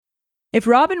If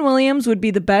Robin Williams would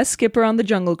be the best skipper on the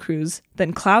Jungle Cruise,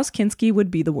 then Klaus Kinski would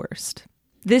be the worst.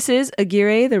 This is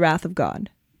Aguirre, the Wrath of God.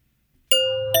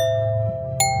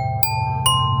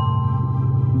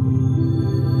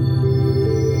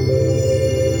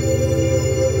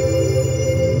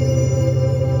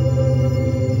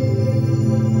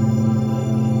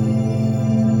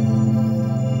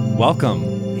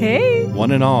 Welcome, Hey.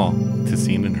 one and all, to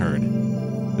Seen and Heard.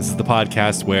 This is the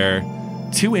podcast where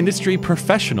two industry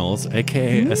professionals,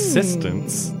 aka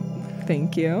assistants,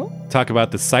 Thank you. talk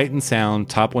about the Sight and Sound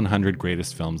Top 100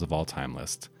 Greatest Films of All Time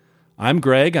list. I'm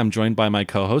Greg. I'm joined by my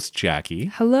co-host, Jackie.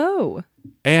 Hello.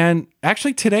 And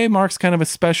actually, today marks kind of a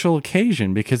special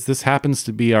occasion because this happens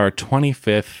to be our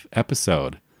 25th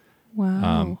episode.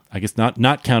 Wow. I guess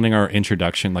not counting our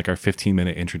introduction, like our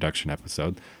 15-minute introduction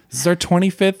episode. This is our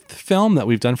 25th film that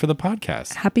we've done for the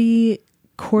podcast. Happy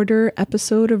quarter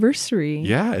episode anniversary.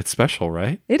 Yeah, it's special,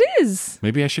 right? It is.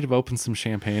 Maybe I should have opened some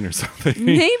champagne or something.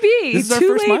 Maybe. This is our Too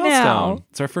first late milestone. now.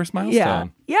 It's our first Yeah.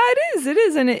 milestone. Yeah, it is. It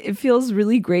is. And it feels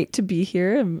really great to be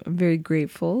here. I'm very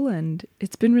grateful. And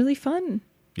it's been really fun.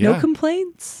 No Yeah.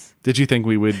 complaints. Did you think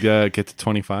we would get to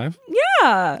 25?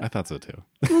 Yeah. I thought so too.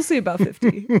 We'll see about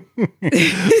 50.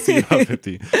 See about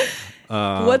 50.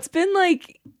 What's been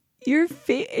like your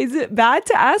is it bad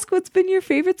to ask what's been your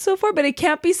favorite so far? But it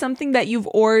can't be something that you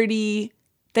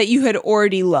had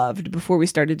already loved before we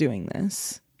started doing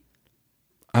this.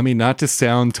 I mean, not to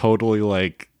sound totally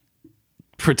like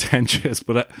pretentious,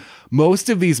 but most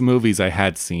of these movies I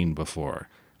had seen before.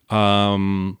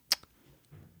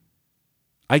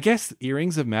 I guess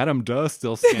Earrings of Madame Duh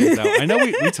still stands out. I know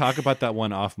we talk about that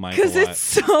one off mic a lot. Because it's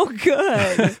so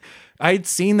good. I'd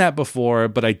seen that before,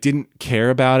 but I didn't care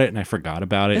about it and I forgot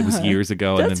about it. It was years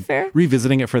ago. That's and then fair.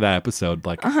 revisiting it for that episode,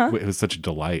 like it was such a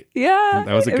delight. Yeah.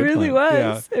 That was a it good really one.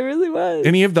 was. Yeah. It really was.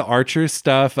 Any of the Archer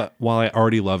stuff, while I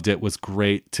already loved it, was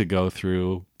great to go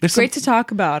through. Great to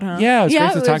talk about, huh? Yeah, it was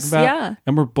great to talk about. Yeah.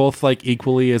 And we're both like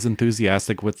equally as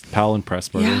enthusiastic with Powell and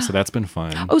Pressburger, Yeah. so that's been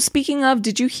fun. Oh, speaking of,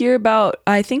 did you hear about,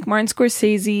 I think Martin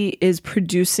Scorsese is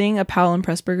producing a Powell and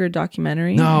Pressburger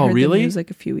documentary. No, I heard the really? news like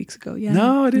a few weeks ago. Yeah.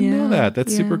 No, I didn't know that.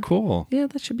 That's Yeah. super cool. Yeah,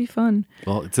 that should be fun.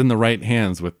 Well, it's in the right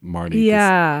hands with Marty. 'Cause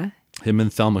Yeah. him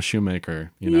and Thelma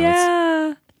Shoemaker, you know.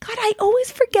 Yeah. God, I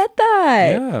always forget that.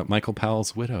 Yeah, Michael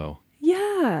Powell's widow.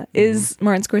 Yeah. Is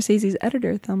Martin Scorsese's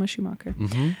editor, Thelma Schumacher.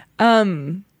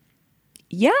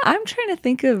 Yeah, I'm trying to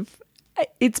think of,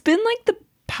 it's been like the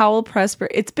Powell Pressburger.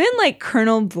 It's been like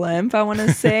Colonel Blimp, I want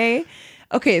to say.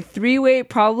 Okay,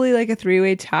 probably like a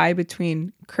three-way tie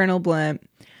between Colonel Blimp,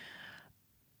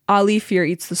 Ali Fear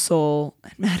Eats the Soul,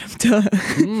 and Madame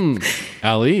Duh.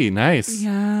 Ali, nice.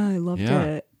 Yeah, I loved Yeah.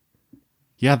 it.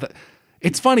 Yeah,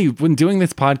 it's funny when doing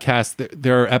this podcast,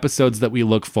 there are episodes that we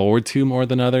look forward to more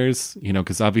than others, you know,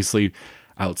 because obviously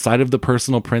outside of the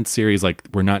Personal Prince series, like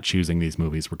we're not choosing these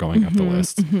movies, we're going up the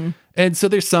list. And so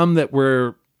there's some that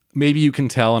maybe you can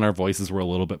tell in our voices we're a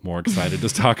little bit more excited to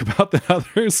talk about than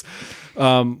others.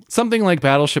 Something like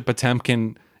Battleship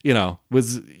Potemkin, you know,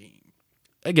 was...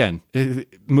 Again, the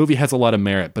movie has a lot of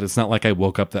merit, but it's not like I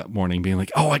woke up that morning being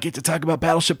like, oh, I get to talk about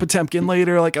Battleship Potemkin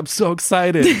later. Like, I'm so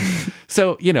excited.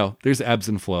 So, you know, there's ebbs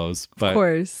and flows. But Of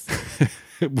course.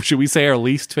 should we say our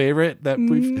least favorite? That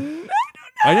we've... I don't know.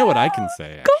 I know what I can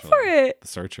say, Go actually. for it. The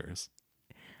Searchers.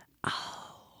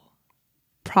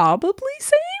 Probably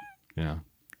same? Yeah.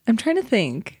 I'm trying to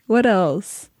think. What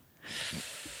else?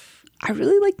 I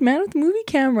really liked Man with the Movie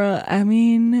Camera. I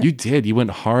mean, You did. You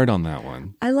went hard on that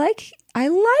one. I like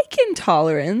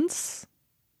Intolerance.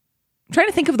 I'm trying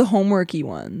to think of the homeworky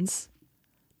ones.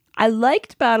 I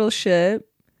liked Battleship.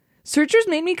 Searchers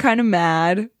made me kind of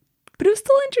mad, but it was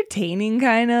still entertaining,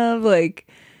 kind of. Like,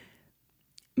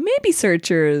 maybe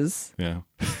Searchers. Yeah.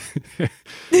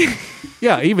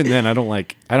 Yeah, even then, I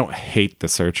don't hate The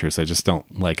Searchers. I just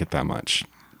don't like it that much.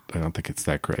 I don't think it's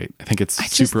that great. I think it's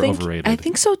super overrated. I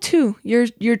think so too.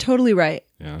 You're totally right.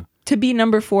 Yeah. To be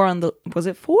number 4 on the, was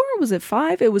it 4? Was it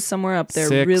 5? It was somewhere up there,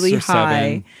 6 really or high.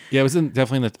 7. Yeah, it was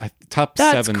definitely in the top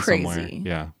That's 7 crazy. somewhere.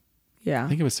 Yeah. Yeah. I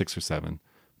think it was 6 or 7.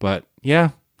 But yeah.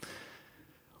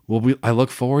 Well, I look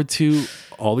forward to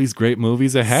all these great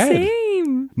movies ahead.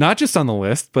 Same. Not just on the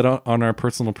list, but on our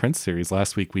Personal Prince series.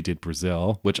 Last week we did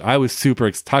Brazil, which I was super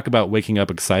talk about waking up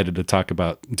excited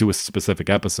to do a specific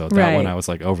episode. That Right. one I was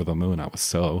like over the moon. I was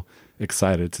so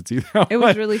excited to do that. It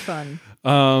was really fun.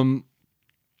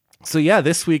 So yeah,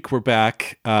 this week we're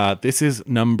back. This is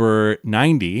number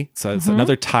 90. So it's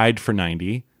another tied for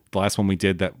 90. The last one we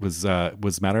did that was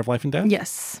Matter of Life and Death.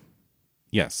 Yes.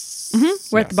 Yes.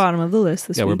 We're at the bottom of the list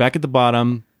this week. Yeah, we're back at the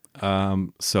bottom.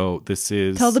 So this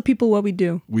is... Tell the people what we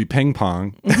do. We ping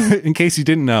pong. In case you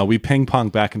didn't know, we ping pong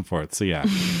back and forth. So yeah,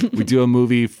 we do a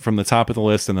movie from the top of the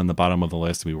list and then the bottom of the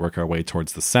list. We work our way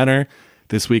towards the center.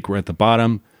 This week we're at the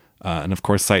bottom. And of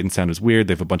course, Sight and Sound is weird.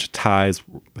 They have a bunch of ties.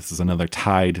 This is another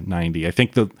tied 90. I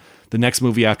think the next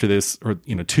movie after this, or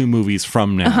 2 movies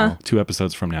from now, 2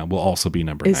 episodes from now, will also be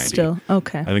number 90. Still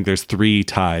okay. I think there's 3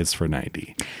 ties for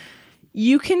 90.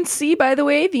 You can see, by the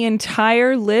way, the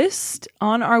entire list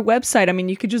on our website. I mean,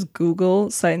 you could just Google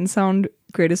Sight and Sound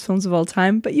greatest films of all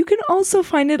time, but you can also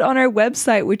find it on our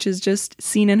website, which is just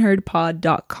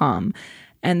seenandheardpod.com.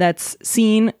 And that's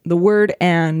seen, the word,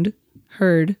 and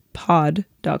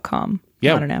heardpod.com.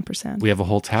 Yeah. Not an ampersand. We have a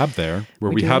whole tab there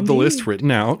where we do have the indeed. list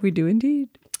written out. We do indeed.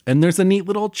 And there's a neat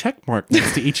little check mark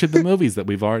next to each of the movies that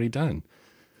we've already done.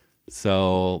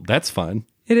 So that's fun.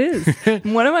 It is.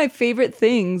 One of my favorite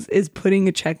things is putting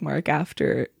a check mark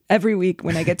after every week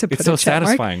when I get to put It's so a check mark.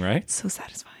 satisfying, right? It's so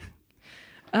satisfying.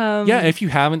 Yeah, if you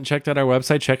haven't checked out our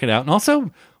website, check it out. And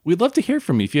also, we'd love to hear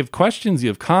from you. If you have questions, you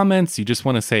have comments, you just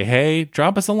want to say, hey,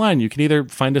 drop us a line. You can either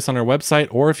find us on our website,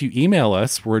 or if you email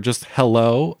us, we're just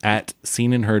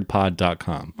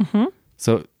hello@seenandheardpod.com. Mm-hmm.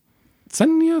 So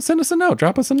send us a note.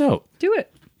 Drop us a note. Do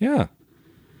it. Yeah.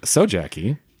 So,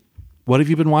 Jackie, what have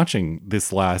you been watching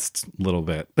this last little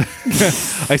bit?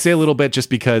 I say a little bit just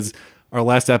because our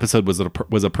last episode was a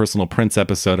personal Prince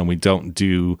episode, and we don't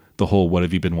do the whole "What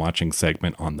have you been watching"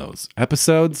 segment on those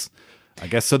episodes. I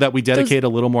guess so that we dedicate a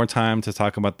little more time to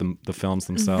talk about the films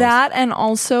themselves. That, and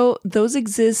also those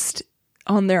exist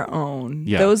on their own.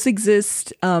 Yeah. Those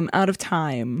exist out of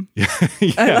time. Yeah,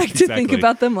 I like to think exactly.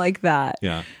 about them like that.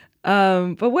 Yeah.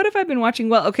 But what have I been watching?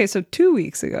 Well, okay, so 2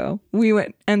 weeks ago, we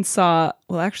went and saw,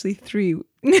 well, actually 3,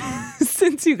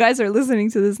 since you guys are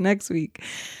listening to this next week.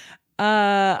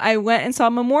 I went and saw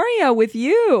Memoria with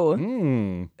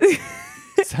you.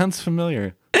 Sounds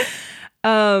familiar.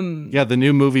 Yeah, the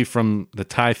new movie from the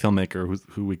Thai filmmaker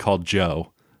who we call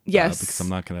Joe. Yes. Because I'm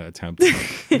not going to attempt. I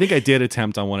think I did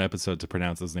attempt on one episode to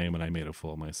pronounce his name, and I made a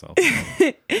fool of myself.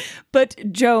 But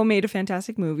Joe made a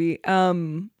fantastic movie.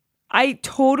 I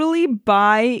totally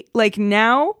buy, like,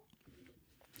 now,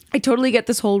 I totally get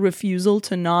this whole refusal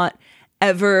to not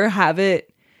ever have it.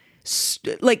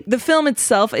 Like, the film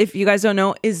itself, if you guys don't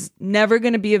know, is never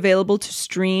going to be available to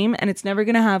stream, and it's never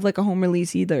going to have like a home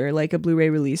release either, like a Blu-ray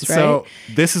release, right? So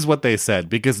this is what they said,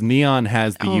 because Neon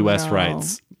has the US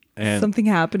rights. And something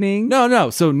happening? No.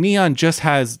 So Neon just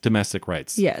has domestic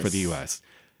rights Yes. for the US.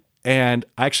 And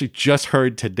I actually just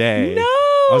heard today. No!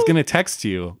 I was going to text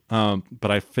you, but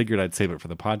I figured I'd save it for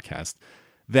the podcast,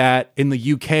 that in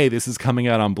the UK, this is coming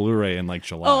out on Blu-ray in like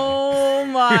July. Oh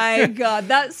my God,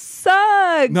 that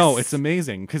sucks. No, it's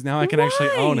amazing because now I can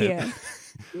actually own it.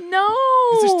 No.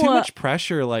 Because there's too much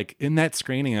pressure. Like in that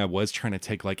screening, I was trying to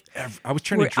take like I was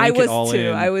trying to drink it all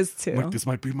in. I was too. I'm like, this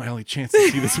might be my only chance to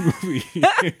see this movie.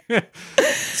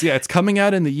 So yeah, it's coming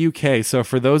out in the UK. So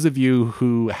for those of you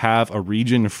who have a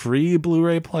region-free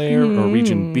Blu-ray player or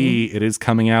region B, it is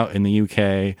coming out in the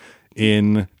UK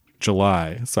in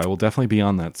July. So I will definitely be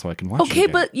on that so I can watch it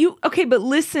again. But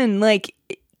listen, like,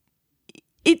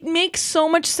 it makes so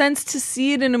much sense to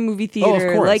see it in a movie theater. Oh, of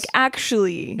course. Like,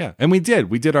 actually. Yeah, and we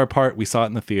did our part. We saw it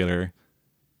in the theater.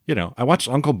 I watched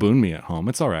Uncle Boon Me at home.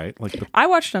 It's all right. I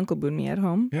watched Uncle Boon Me at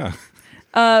home. Yeah.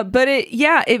 But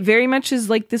it very much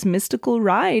is like this mystical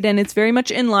ride, and it's very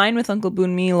much in line with Uncle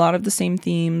Boon Me. A lot of the same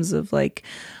themes of like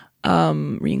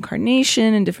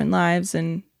reincarnation and different lives,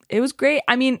 and it was great.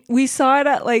 I mean, we saw it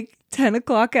at like 10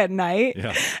 o'clock at night,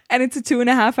 and it's a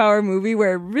 2.5-hour movie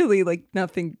where really like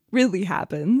nothing really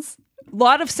happens. A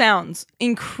lot of sounds,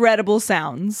 incredible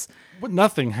sounds. But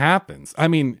nothing happens. I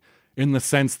mean, in the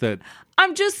sense that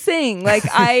I'm just saying, like,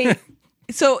 and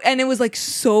it was like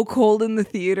so cold in the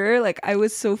theater. Like, I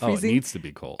was so freezing. Oh, it needs to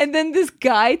be cold. And then this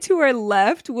guy to our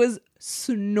left was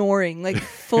snoring, like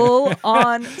full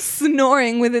on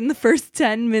snoring within the first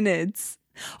 10 minutes.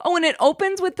 Oh, and it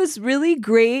opens with this really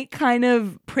great kind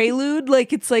of prelude.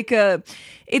 Like,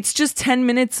 it's just 10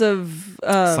 minutes of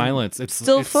silence. It's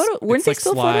still photo. Weren't they like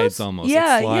still slides photos? almost.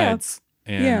 Yeah, it's slides.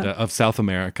 And of South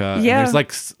America. Yeah. And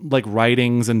there's like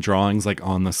writings and drawings like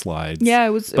on the slides. Yeah,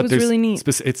 it was really neat.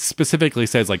 It specifically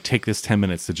says like take this 10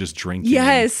 minutes to just drink in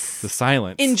the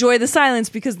silence. Enjoy the silence,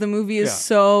 because the movie is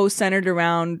so centered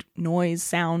around noise,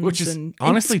 sounds, which is and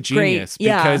honestly genius. Great.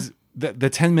 Because the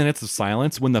 10 minutes of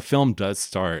silence when the film does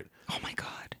start. Oh my God.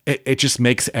 It just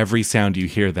makes every sound you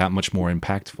hear that much more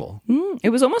impactful. It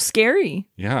was almost scary.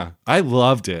 Yeah. I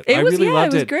loved it. I really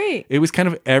loved it. It was great. It was kind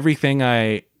of everything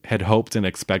I had hoped and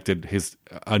expected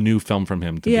a new film from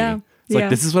him to be. It's like,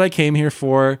 this is what I came here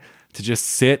for. to just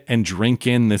sit and drink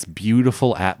in this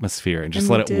beautiful atmosphere and just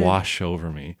let it wash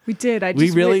over me. We did.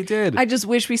 We really did. I just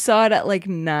wish we saw it at like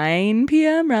 9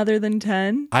 p.m. rather than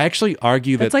 10. I actually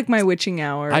argue That's like my witching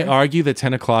hour. I argue that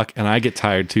 10 o'clock, and I get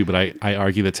tired too, but I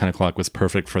argue that 10 o'clock was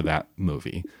perfect for that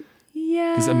movie.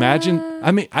 Yeah. Because imagine,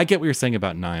 I mean, I get what you're saying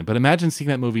about 9, but imagine seeing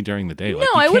that movie during the day. No,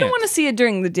 I wouldn't want to see it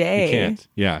during the day. You can't.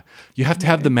 Yeah. You have to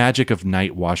have the magic of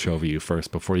night wash over you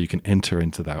first before you can enter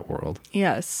into that world.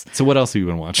 Yes. So what else have you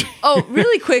been watching? Oh,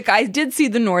 really quick. I did see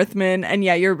The Northman, and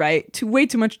yeah, you're right. Way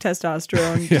too much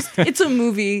testosterone. Just, it's a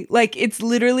movie. Like, it's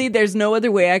literally, there's no other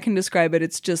way I can describe it.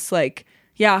 It's just like,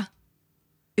 yeah,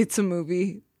 it's a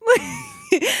movie.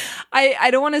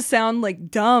 I don't want to sound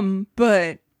like dumb,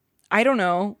 but I don't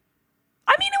know.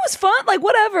 I mean, it was fun. Like,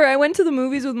 whatever. I went to the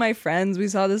movies with my friends. We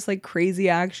saw this like crazy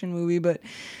action movie, but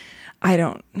I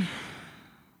don't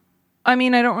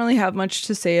really have much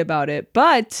to say about it.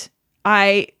 But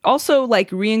I also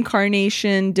like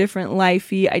Reincarnation, Different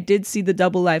Lifey. I did see The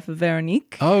Double Life of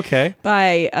Veronique. Oh, okay.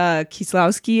 By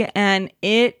Kieslowski, and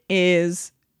it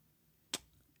is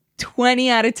 20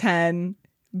 out of 10.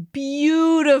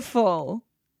 Beautiful.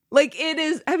 Like, it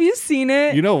is. Have you seen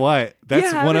it? You know what?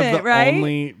 That's one of the right?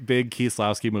 only big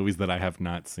Kieslowski movies that I have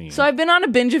not seen. So I've been on a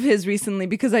binge of his recently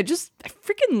because I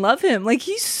freaking love him. Like,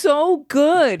 he's so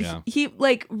good. Yeah. He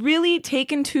like really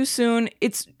taken too soon.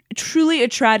 It's truly a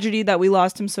tragedy that we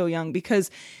lost him so young because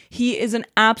he is an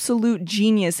absolute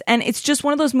genius. And it's just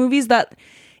one of those movies that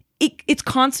it's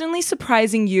constantly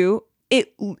surprising you.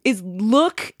 Its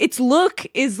look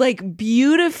is like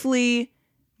beautifully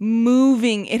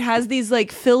moving. It has these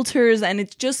like filters and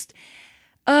it's just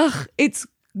it's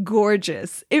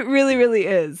gorgeous. It really, really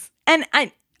is. And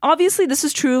obviously this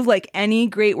is true of like any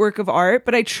great work of art,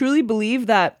 but I truly believe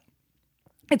that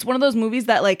it's one of those movies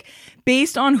that like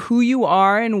based on who you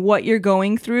are and what you're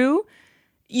going through,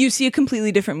 you see a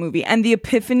completely different movie. And the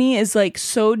epiphany is like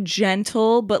so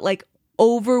gentle but like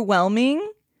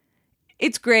overwhelming.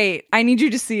 It's great. I need you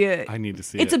to see it. I need to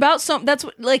see it. It's about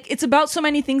so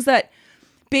many things that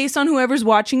based on whoever's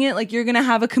watching it, like you're going to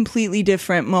have a completely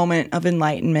different moment of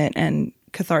enlightenment and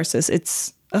catharsis.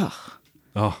 It's, Oh,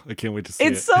 I can't wait to see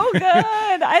it. It's so good.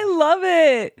 I love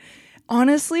it.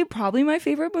 Honestly, probably my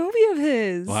favorite movie of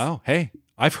his. Wow. Hey,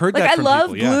 I've heard like, that from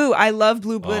love people. Blue. Yeah. I love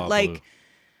Blue, but like. Blue.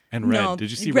 And Red. No, Did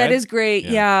you see Red? Red is great.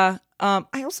 Yeah.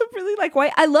 I also really like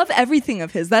White. I love everything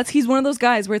of his. He's one of those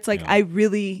guys where it's like, I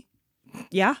really,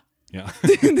 yeah.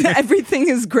 Everything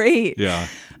is great. Yeah.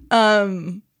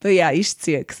 But yeah, you should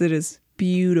see it because it is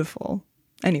beautiful.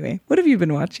 Anyway, what have you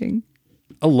been watching?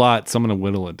 A lot, so I'm going to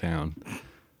whittle it down.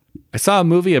 I saw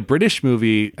a British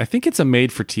movie. I think it's a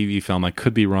made-for-TV film. I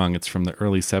could be wrong. It's from the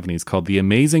early 70s called The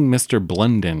Amazing Mr.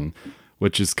 Blunden,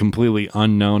 which is completely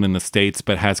unknown in the States,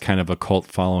 but has kind of a cult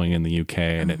following in the UK.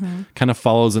 And it kind of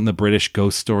follows in the British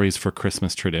ghost stories for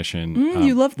Christmas tradition.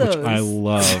 You love those. Which I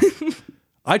love.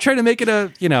 I try to make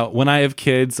it when I have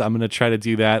kids, I'm going to try to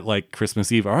do that like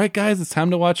Christmas Eve. All right, guys, it's time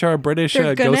to watch our British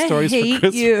ghost stories for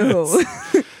Christmas. You.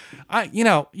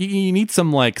 You need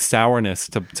some like sourness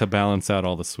to balance out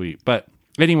all the sweet. But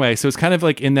anyway, so it's kind of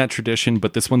like in that tradition,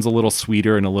 but this one's a little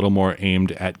sweeter and a little more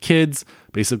aimed at kids.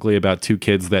 Basically about two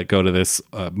kids that go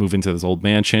to move into this old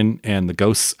mansion, and the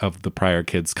ghosts of the prior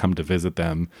kids come to visit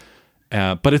them.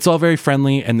 But it's all very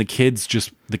friendly, and the kids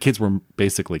were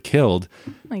basically killed,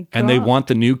 and they want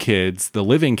the new kids, the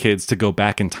living kids, to go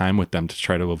back in time with them to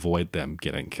try to avoid them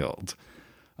getting killed.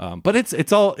 But it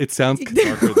sounds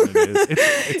darker than it is.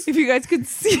 It's, if you guys could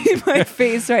see my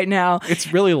face right now,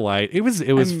 it's really light. It was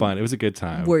fun. It was a good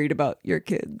time. Worried about your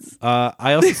kids.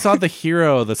 I also saw The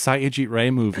Hero, the Satyajit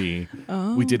Ray movie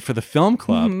we did for the film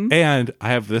club, and I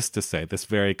have this to say, this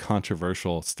very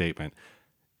controversial statement.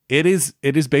 It is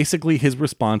basically his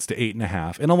response to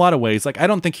 8.5 in a lot of ways. Like, I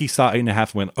don't think he saw 8.5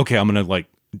 and went, okay, I'm going to like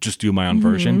just do my own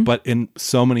version. But in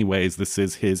so many ways, this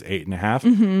is his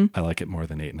 8.5. I like it more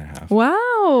than 8.5.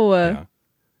 Wow. Yeah.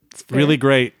 It's really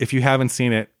great. If you haven't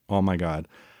seen it, oh my God.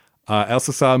 I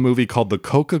also saw a movie called The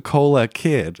Coca-Cola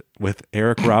Kid with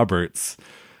Eric Roberts.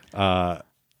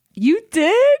 You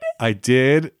did? I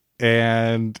did.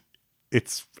 And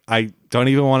I don't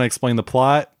even want to explain the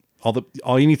plot.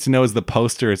 All you need to know is the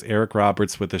poster is Eric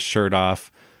Roberts with his shirt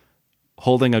off,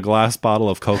 holding a glass bottle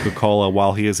of Coca-Cola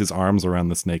while he has his arms around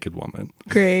this naked woman.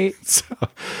 Great. So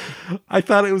I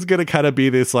thought it was going to kind of be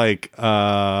this like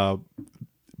bizarre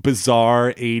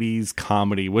 80s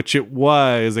comedy, which it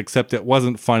was, except it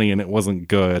wasn't funny and it wasn't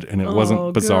good and it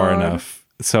wasn't bizarre enough.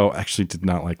 So I actually did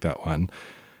not like that one.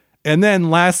 And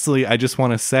then lastly, I just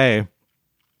want to say,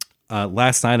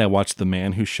 last night I watched The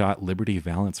Man Who Shot Liberty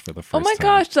Valance for the first time. Oh my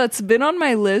gosh, that's been on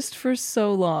my list for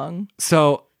so long.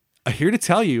 So here to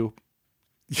tell you,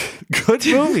 good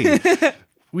movie.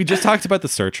 We just talked about The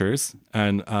Searchers,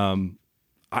 and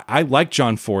I like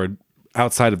John Ford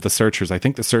outside of The Searchers. I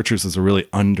think The Searchers is a really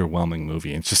underwhelming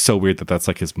movie. It's just so weird that that's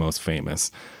like his most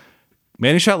famous.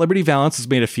 Man Who Shot Liberty Valance was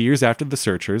made a few years after The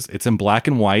Searchers. It's in black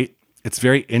and white. It's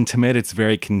very intimate. It's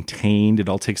very contained. It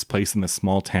all takes place in this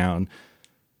small town.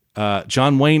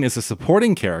 John Wayne is a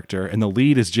supporting character, and the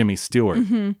lead is Jimmy Stewart.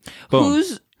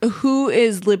 Mm-hmm. Who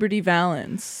is Liberty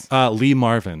Valance? Lee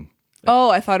Marvin. Oh,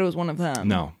 I thought it was one of them.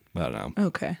 No.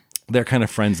 Okay. They're kind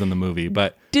of friends in the movie,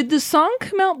 but... Did the song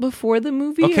come out before the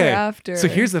movie or after? So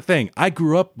here's the thing. I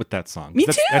grew up with that song. Me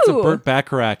too. That's a Burt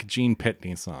Bacharach, Gene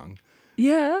Pitney song.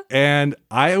 Yeah. And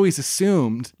I always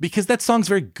assumed, because that song's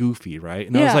very goofy, right?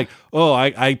 And I was like,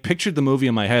 I pictured the movie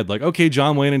in my head. Like, okay,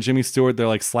 John Wayne and Jimmy Stewart, they're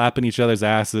like slapping each other's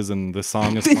asses and the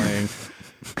song is playing.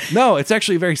 No, it's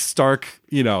actually a very stark,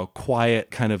 quiet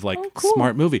kind of like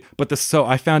smart movie. But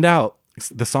I found out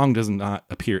the song does not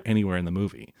appear anywhere in the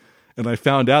movie. And I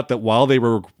found out that while they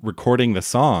were recording the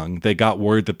song, they got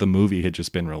word that the movie had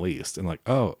just been released. And like,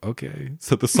 oh, okay.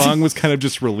 So the song was kind of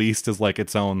just released as like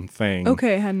its own thing.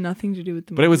 Okay, it had nothing to do with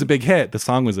the movie. But it was a big hit. The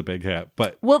song was a big hit.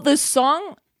 But the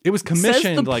song... It was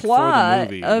commissioned like for the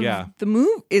movie. Yeah. The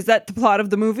movie is that the plot of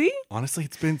the movie? Honestly,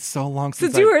 it's been so long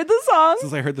since you heard the song.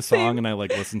 Since I heard the song and I like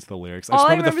listened to the lyrics. All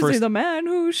I remember is the man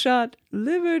who shot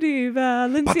Liberty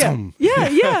Valance.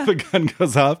 Yeah. The gun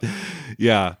goes off.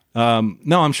 Yeah.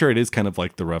 No, I'm sure it is kind of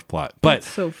like the rough plot. But that's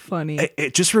so funny.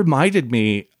 It just reminded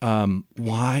me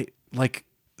why like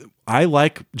I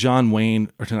like John Wayne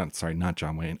not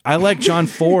John Wayne. I like John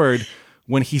Ford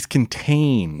when he's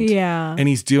contained. Yeah. And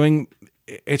he's doing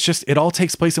it's just, it all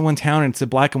takes place in one town and it's in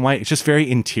black and white. It's just very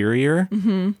interior.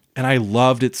 Mm-hmm. And I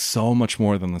loved it so much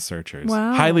more than The Searchers.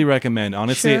 Wow. Highly recommend.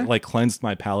 Honestly, It like cleansed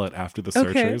my palate after The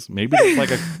Searchers. Maybe it's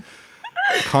like a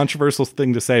controversial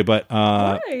thing to say, but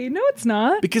why? No, it's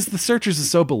not. Because The Searchers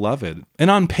is so beloved. And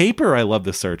on paper, I love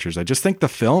The Searchers. I just think the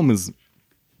film is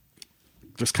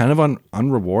just kind of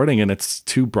unrewarding and it's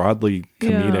too broadly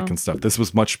comedic and stuff. This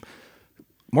was much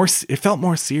more, it felt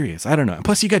more serious. I don't know.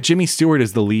 Plus, you got Jimmy Stewart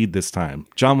as the lead this time.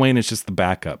 John Wayne is just the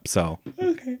backup. So,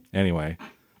 anyway.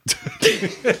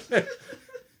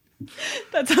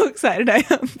 That's how excited I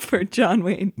am for John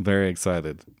Wayne. Very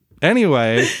excited.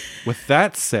 Anyway, with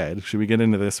that said, should we get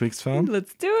into this week's film?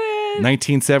 Let's do it.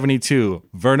 1972,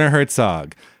 Werner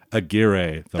Herzog,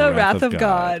 Aguirre, The Wrath of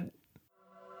God.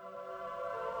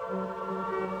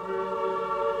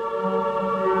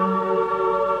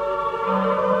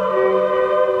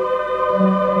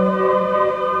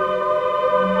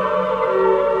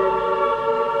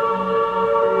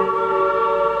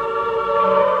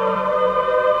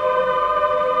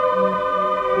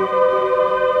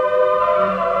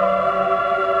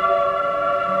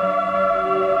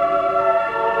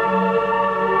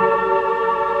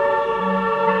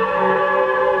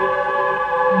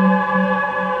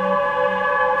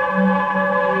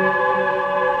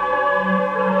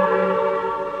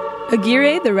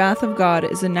 Aguirre, The Wrath of God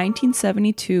is a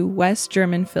 1972 West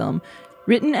German film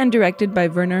written and directed by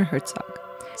Werner Herzog.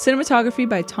 Cinematography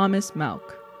by Thomas Mauck.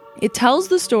 It tells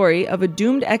the story of a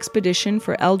doomed expedition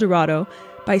for El Dorado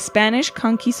by Spanish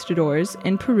conquistadors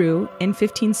in Peru in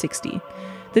 1560.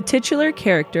 The titular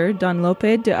character, Don Lope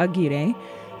de Aguirre,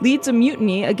 leads a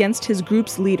mutiny against his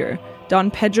group's leader,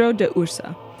 Don Pedro de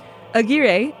Ursa.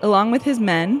 Aguirre, along with his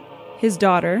men, his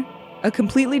daughter, a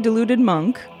completely deluded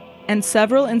monk, and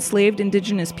several enslaved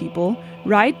indigenous people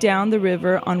ride down the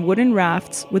river on wooden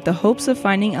rafts with the hopes of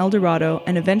finding El Dorado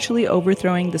and eventually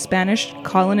overthrowing the Spanish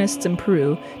colonists in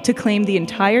Peru to claim the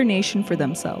entire nation for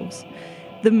themselves.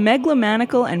 The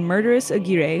megalomaniacal and murderous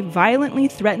Aguirre violently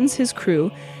threatens his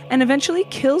crew and eventually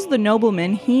kills the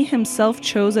nobleman he himself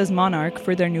chose as monarch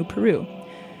for their new Peru.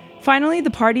 Finally,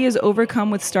 the party is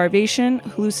overcome with starvation,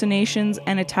 hallucinations,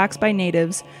 and attacks by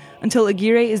natives until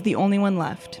Aguirre is the only one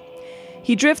left.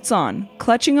 He drifts on,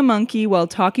 clutching a monkey while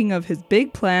talking of his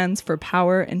big plans for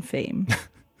power and fame.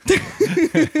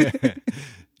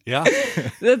 Yeah.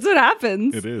 That's what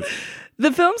happens. It is.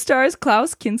 The film stars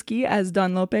Klaus Kinski as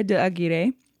Don Lope de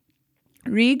Aguirre,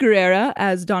 Rui Guerrera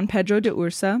as Don Pedro de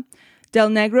Ursa, Del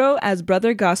Negro as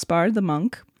Brother Gaspar the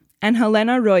monk, and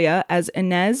Helena Roya as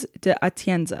Inés de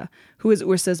Atienza, who is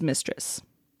Ursa's mistress.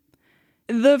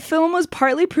 The film was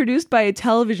partly produced by a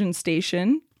television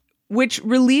station, which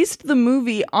released the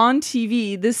movie on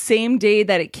TV the same day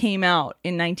that it came out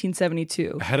in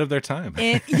 1972. Ahead of their time.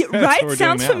 Right?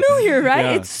 Sounds familiar, right?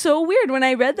 Yeah. It's so weird. When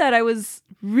I read that, I was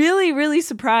really, really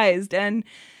surprised. And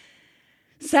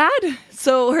Sad.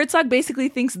 So Herzog basically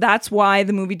thinks that's why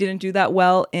the movie didn't do that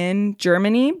well in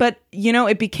Germany. But, you know,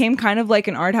 it became kind of like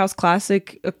an art house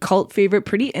classic, a cult favorite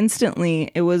pretty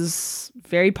instantly. It was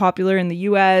very popular in the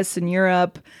US and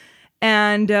Europe.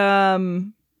 And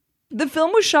the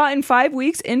film was shot in 5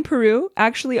 weeks in Peru,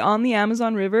 actually on the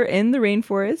Amazon River in the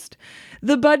rainforest.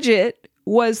 The budget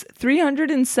was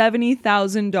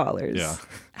 $370,000. Yeah.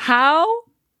 How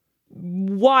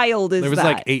wild is that? There was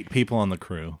like 8 people on the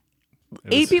crew.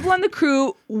 8 people on the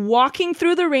crew walking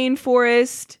through the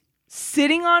rainforest,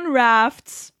 sitting on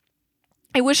rafts.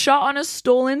 It was shot on a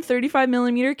stolen 35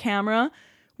 millimeter camera,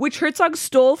 which Herzog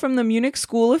stole from the Munich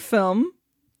School of Film.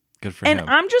 Good for him. And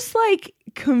I'm just like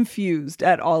confused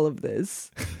at all of this.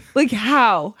 Like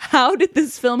how? How did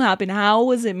this film happen? How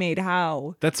was it made?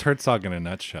 How? That's Herzog in a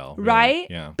nutshell. Really. Right?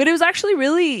 Yeah. But it was actually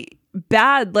really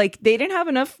bad. Like they didn't have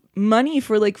enough money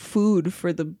for like food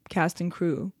for the cast and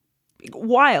crew.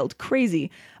 Wild, crazy.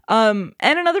 And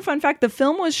another fun fact, the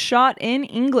film was shot in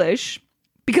English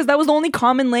because that was the only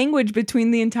common language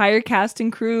between the entire cast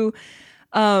and crew.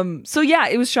 So yeah,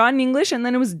 it was shot in English and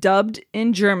then it was dubbed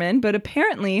in German, but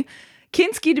apparently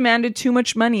Kinski demanded too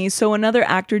much money, so another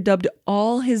actor dubbed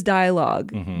all his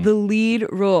dialogue, the lead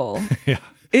role. Yeah.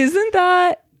 Isn't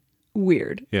that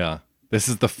weird? Yeah. This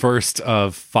is the first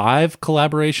of 5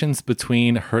 collaborations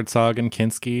between Herzog and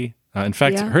Kinski. In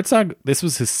fact, Yeah. Herzog, this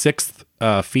was his 6th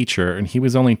feature, and he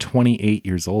was only 28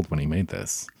 years old when he made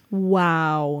this.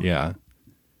 Wow. Yeah.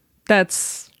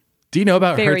 That's Do you know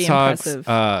about very Herzog's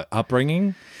impressive.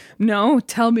 upbringing? No,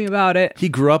 tell me about it. He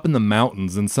grew up in the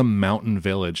mountains in some mountain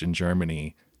village in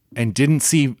Germany and didn't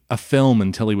see a film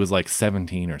until he was like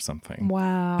 17 or something.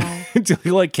 Wow. Until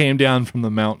he like came down from the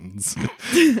mountains.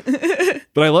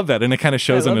 But I love that. And it kind of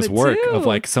shows him love his it work too. of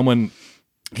like someone,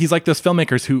 he's like those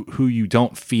filmmakers who you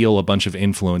don't feel a bunch of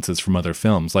influences from other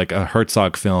films. Like a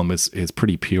Herzog film is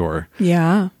pretty pure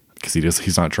Yeah. because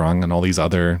he's not drawing on all these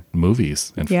other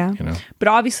movies. And, Yeah. you know, But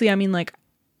obviously, I mean,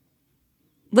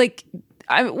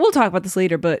 we'll talk about this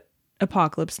later, but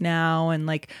Apocalypse Now and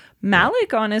like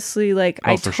Malik, honestly, like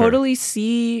I for sure. totally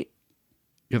see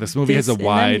yeah, this movie has a this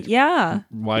in them.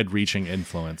 wide-reaching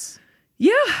influence.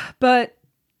 Yeah, but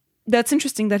that's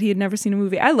interesting that he had never seen a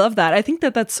movie. I love that. I think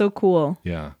that that's so cool.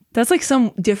 Yeah. That's like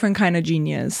some different kind of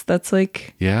genius. That's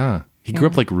like Yeah. He grew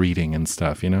up like reading and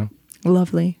stuff, you know?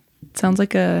 lovely. Sounds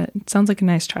like a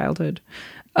nice childhood.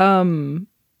 So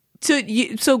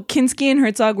Kinski and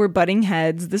Herzog were butting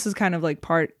heads. This is kind of like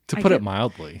To put it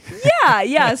mildly.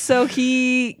 Yeah. So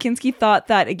Kinski thought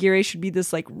that Aguirre should be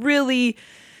this like really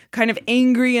kind of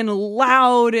angry and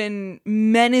loud and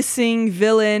menacing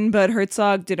villain, but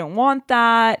Herzog didn't want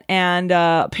that. And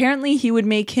apparently he would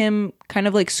make him kind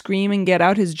of like scream and get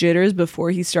out his jitters before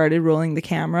he started rolling the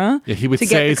camera. Yeah, he would to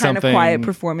say get the kind something. of quiet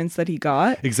performance that he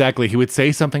got. Exactly. He would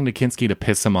say something to Kinski to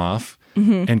piss him off.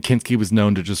 And Kinski was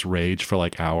known to just rage for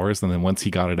like hours. And then once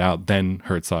he got it out, then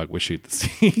Herzog would shoot the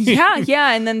scene.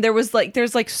 Yeah. And then there's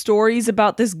like stories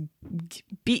about this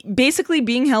basically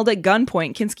being held at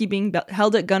gunpoint, Kinski being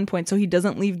held at gunpoint so he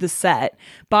doesn't leave the set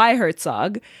by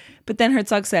Herzog. But then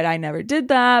Herzog said, I never did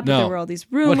that. But there were all these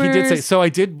rumors. What he did say. So I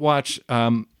did watch,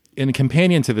 in a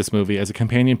companion to this movie, as a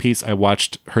companion piece, I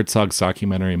watched Herzog's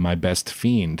documentary, My Best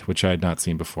Fiend, which I had not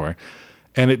seen before.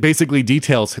 And it basically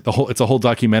details it's a whole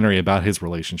documentary about his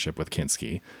relationship with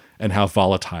Kinski and how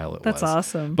volatile it was. That's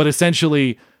awesome. But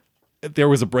essentially, there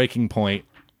was a breaking point.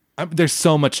 There's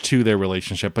so much to their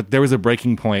relationship, but there was a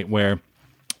breaking point where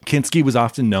Kinski was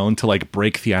often known to like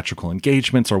break theatrical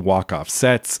engagements or walk off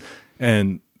sets.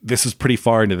 And this was pretty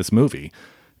far into this movie.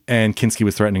 And Kinski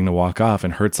was threatening to walk off,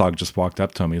 and Herzog just walked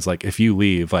up to him. He's like, if you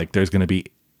leave, like there's going to be,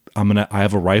 I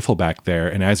have a rifle back there.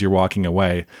 And as you're walking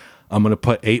away, I'm going to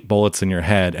put 8 bullets in your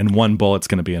head, and 1 bullet's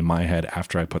going to be in my head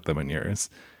after I put them in yours.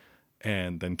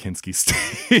 And then Kinski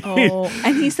stayed. Oh,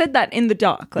 and he said that in the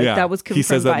doc. Like that was confirmed. He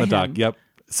says that by in the him. doc. Yep.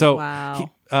 So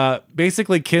Wow.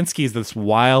 basically, Kinski is this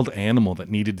wild animal that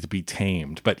needed to be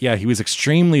tamed. But yeah, he was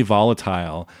extremely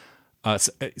volatile.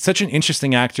 Such an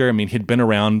interesting actor. I mean, he'd been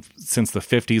around since the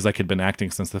 50s, like he'd been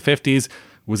acting since the 50s.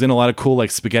 Was in a lot of cool like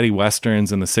spaghetti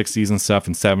westerns in the 60s and stuff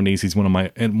and 70s. He's one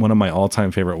of my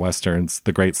all-time favorite westerns,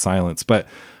 The Great Silence. But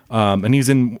and he's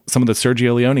in some of the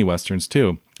Sergio Leone westerns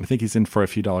too. I think he's in For a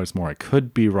Few Dollars More. I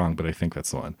could be wrong, but I think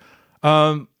that's the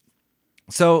one.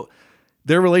 So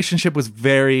their relationship was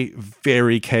very,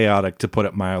 very chaotic, to put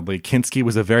it mildly. Kinski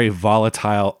was a very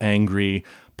volatile, angry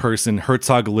person.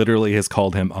 Herzog literally has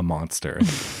called him a monster.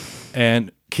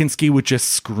 And Kinski would just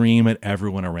scream at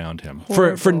everyone around him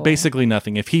for basically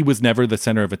nothing. If he was never the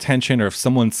center of attention, or if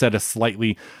someone said a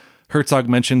slightly, Herzog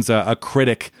mentions a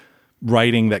critic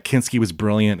writing that Kinski was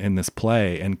brilliant in this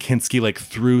play, and Kinski like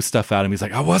threw stuff at him. He's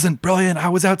like, I wasn't brilliant, I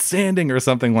was outstanding, or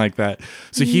something like that.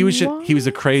 So he was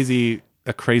a crazy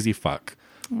fuck.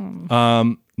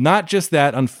 Not just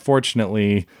that,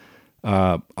 unfortunately,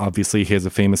 obviously he has a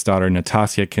famous daughter,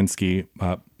 Natasha Kinski.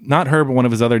 Not her, but one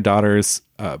of his other daughters,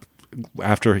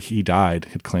 after he died,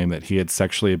 had claimed that he had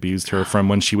sexually abused her from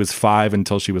when she was 5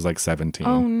 until she was like 17.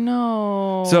 Oh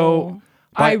no. So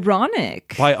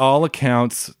ironic. By all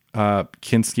accounts,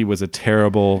 Kinski was a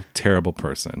terrible, terrible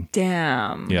person.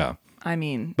 Damn. Yeah. I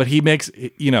mean, but he makes,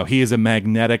 he is a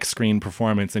magnetic screen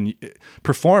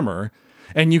performer,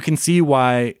 and you can see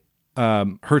why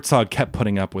Herzog kept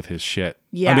putting up with his shit.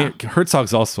 Yeah. I mean,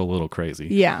 Herzog's also a little crazy.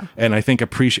 Yeah. And I think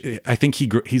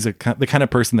he's the kind of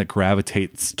person that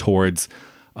gravitates towards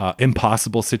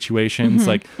impossible situations.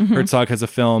 Herzog has a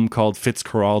film called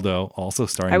Fitzcarraldo, also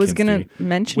starring I was Kinski, going to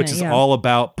mention which is all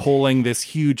about pulling this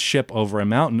huge ship over a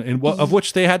mountain, and of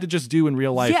which they had to just do in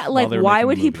real life. Yeah, like why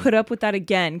would he put up with that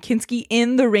again? Kinski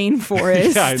in the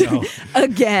rainforest. Yeah, I know.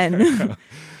 Again.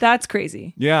 That's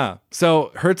crazy. Yeah.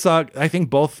 So Herzog, I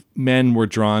think both men were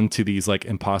drawn to these like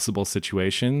impossible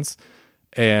situations.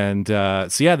 And so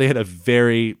yeah, they had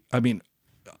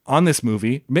on this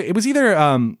movie, it was either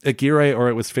Aguirre or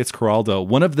it was Fitzcarraldo,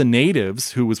 one of the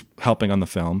natives who was helping on the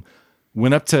film,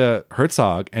 went up to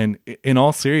Herzog and in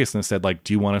all seriousness said, like,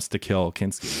 do you want us to kill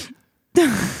Kinski?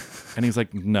 And he's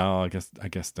like, no, I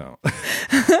guess don't.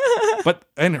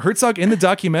 And Herzog in the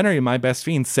documentary, My Best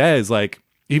Fiend, says like,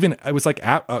 even it was like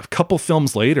a couple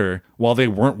films later, while they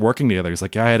weren't working together, he's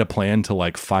like, yeah, I had a plan to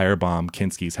like firebomb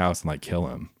Kinski's house and like kill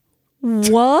him.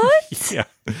 What? Yeah.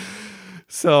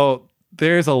 So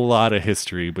there's a lot of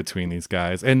history between these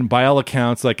guys. And by all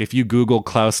accounts, like if you Google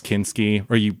Klaus Kinski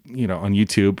or you on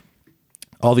YouTube,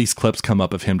 all these clips come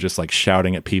up of him just like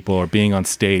shouting at people or being on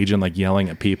stage and like yelling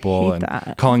at people and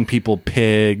calling people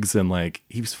pigs. And like,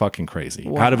 he was fucking crazy,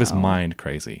 out of his mind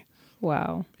crazy.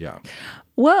 Wow. Yeah.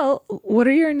 Well, what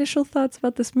are your initial thoughts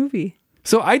about this movie?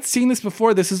 So I'd seen this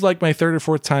before. This is like my third or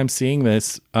fourth time seeing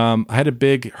this. I had a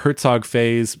big Herzog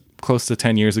phase close to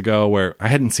 10 years ago where I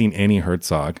hadn't seen any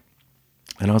Herzog.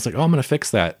 And I was like, oh, I'm going to fix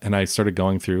that. And I started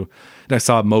going through and I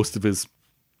saw most of his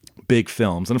big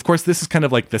films. And of course, this is kind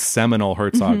of like the seminal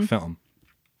Herzog film.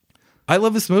 I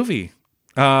love this movie.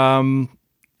 As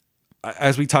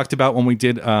we talked about when we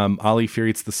did Ali Fear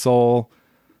Eats the Soul,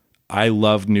 I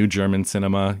love new German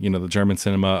cinema. The German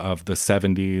cinema of the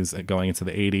 70s going into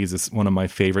the 80s is one of my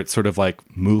favorite sort of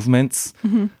like movements.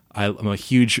 I'm a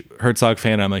huge Herzog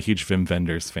fan. I'm a huge Wim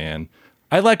Wenders fan.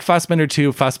 I like Fassbinder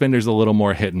too. Fassbinder's a little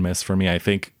more hit and miss for me. I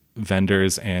think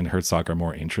Wenders and Herzog are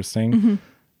more interesting.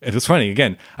 It's funny.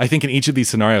 Again, I think in each of these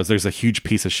scenarios, there's a huge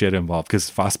piece of shit involved because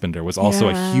Fassbinder was also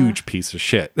a huge piece of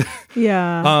shit.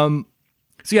 Yeah.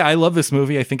 So yeah, I love this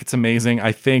movie. I think it's amazing.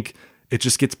 I think it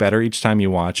just gets better each time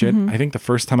you watch it. I think the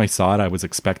first time I saw it, I was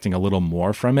expecting a little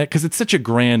more from it because it's such a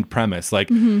grand premise. Like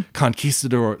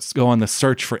conquistadors go on the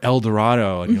search for El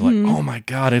Dorado, and you're like, oh my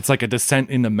God, it's like a descent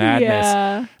into madness.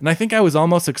 Yeah. And I think I was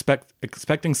almost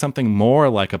expecting something more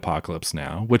like Apocalypse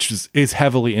Now, which is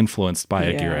heavily influenced by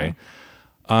Aguirre.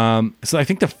 So I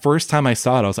think the first time I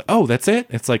saw it, I was like, oh, that's it?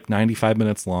 It's like 95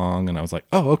 minutes long. And I was like,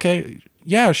 oh, okay.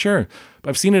 Yeah, sure.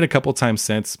 But I've seen it a couple times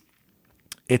since.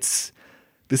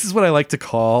 This is what I like to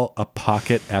call a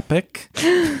pocket epic.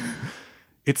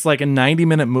 It's like a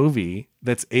 90-minute movie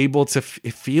that's able to,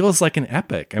 it feels like an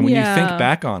epic. And when you think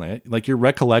back on it, like your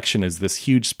recollection is this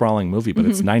huge sprawling movie, but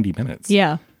it's 90 minutes.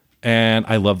 Yeah. And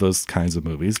I love those kinds of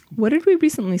movies. What did we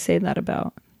recently say that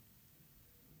about?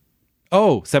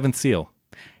 Oh, Seventh Seal.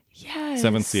 Yes.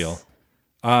 Seventh Seal.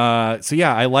 So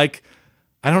yeah, I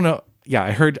don't know. Yeah,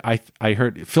 I heard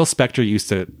Phil Spector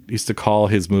used to call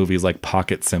his movies like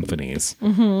pocket symphonies,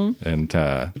 and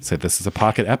said this is a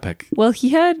pocket epic. Well, he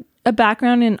had a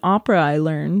background in opera. I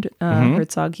learned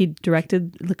Herzog. He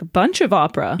directed like a bunch of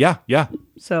opera. Yeah.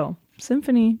 So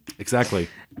symphony. Exactly.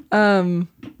 But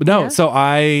no, so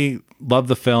I love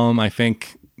the film. I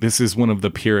think this is one of the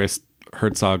purest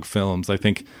Herzog films. I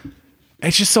think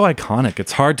it's just so iconic.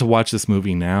 It's hard to watch this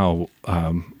movie now.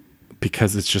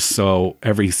 Because it's just so,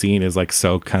 every scene is like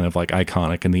so kind of like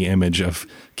iconic, and the image of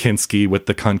Kinski with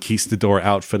the conquistador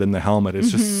outfit and the helmet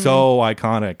is just so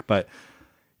iconic. But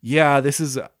yeah,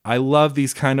 I love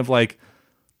these kind of like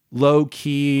low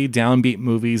key downbeat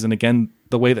movies. And again,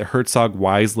 the way that Herzog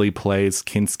wisely plays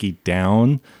Kinski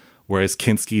down, whereas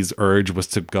Kinski's urge was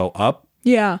to go up.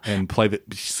 Yeah. And play the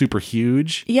super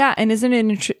huge. Yeah. And isn't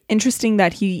it interesting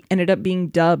that he ended up being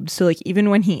dubbed? So like even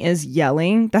when he is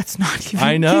yelling, that's not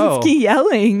even Kinski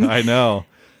yelling. I know.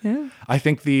 Yeah. I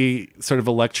think the sort of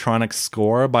electronic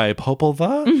score by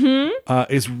Popova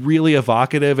is really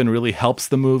evocative and really helps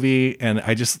the movie. And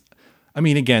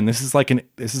again, this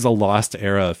is a lost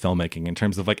era of filmmaking in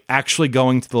terms of like actually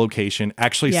going to the location,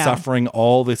 actually suffering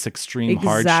all this extreme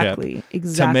hardship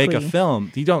to make a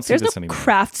film. You don't see this anymore. There's no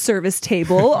craft service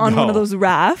table on one of those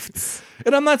rafts.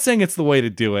 And I'm not saying it's the way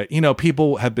to do it. You know,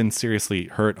 people have been seriously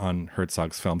hurt on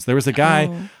Herzog's films. There was a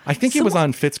guy, I think it was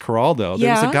on Fitzcarraldo.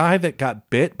 There was a guy that got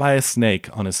bit by a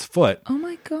snake on his foot. Oh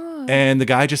my God. And the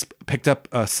guy just picked up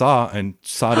a saw and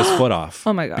sawed his foot off.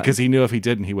 Oh my God. Because he knew if he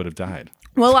didn't, he would have died.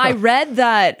 Well, I read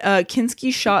that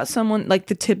Kinski shot someone, like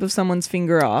the tip of someone's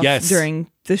finger off during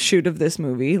the shoot of this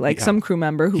movie. Like some crew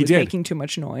member who was making too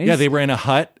much noise. Yeah, they were in a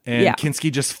hut and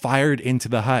Kinski just fired into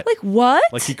the hut. Like what?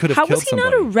 Like he could have killed somebody.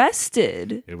 How was he not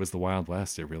arrested? It was the Wild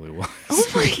West. It really was.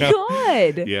 Oh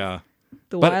my God. Yeah.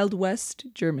 Wild West,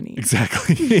 Germany.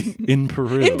 Exactly. In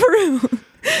Peru. In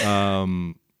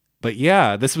Peru. But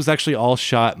yeah, this was actually all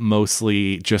shot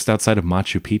mostly just outside of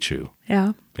Machu Picchu.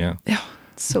 Yeah. Yeah.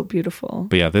 It's so beautiful.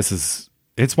 But yeah,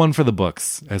 it's one for the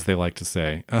books, as they like to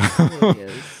say. It really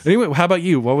is. Anyway, how about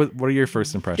you? What are your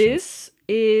first impressions? This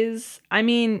is,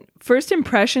 first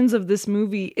impressions of this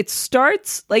movie, it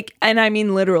starts like, and I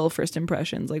mean literal first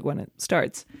impressions, like when it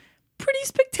starts, pretty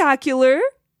spectacular.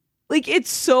 Like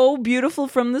it's so beautiful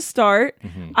from the start.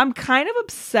 Mm-hmm. I'm kind of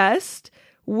obsessed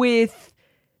with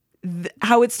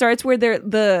how it starts where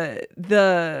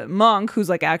the monk, who's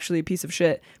like actually a piece of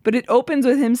shit, but it opens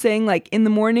with him saying like, in the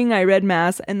morning I read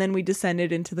mass and then we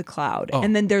descended into the cloud.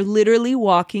 And then they're literally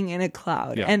walking in a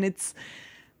cloud. And it's...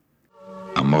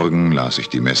 Am Morgen las ich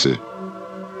die Messe,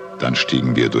 dann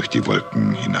stiegen wir durch die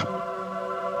Wolken hinab.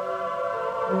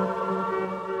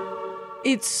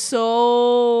 It's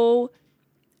so...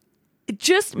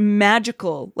 just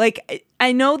magical. Like,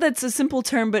 I know that's a simple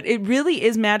term, but it really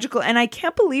is magical. And I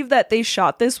can't believe that they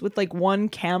shot this with like one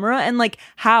camera. And like,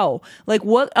 how? Like,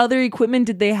 what other equipment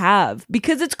did they have?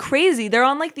 Because it's crazy. They're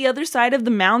on like the other side of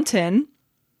the mountain.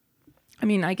 I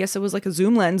mean, I guess it was like a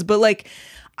zoom lens, but like,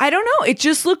 I don't know. It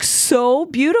just looks so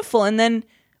beautiful. And then,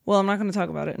 well, I'm not going to talk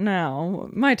about it now.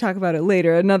 Might talk about it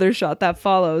later. Another shot that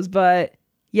follows. But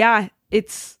yeah,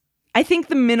 I think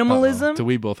the minimalism... Do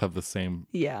we both have the same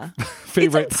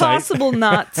favorite It's impossible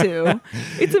not to.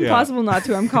 It's impossible not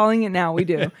to. I'm calling it now. We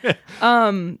do.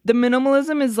 The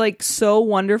minimalism is like so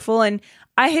wonderful. And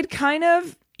I had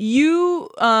you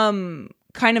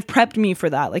prepped me for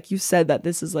that. Like you said that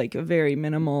this is like a very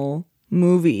minimal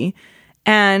movie.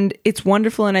 And it's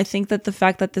wonderful. And I think that the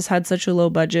fact that this had such a low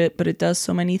budget, but it does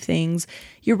so many things.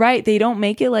 You're right. They don't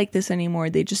make it like this anymore.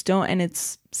 They just don't. And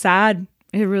it's sad.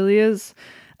 It really is.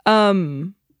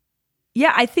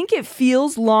 I think it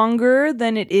feels longer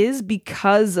than it is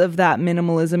because of that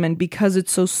minimalism and because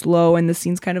it's so slow and the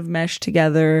scenes kind of mesh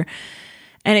together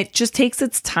and it just takes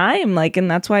its time, like, and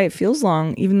that's why it feels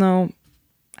long, even though,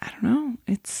 I don't know,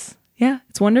 it's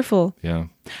wonderful. Yeah.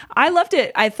 I loved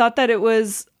it. I thought that it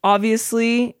was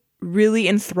obviously really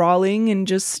enthralling and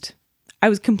just, I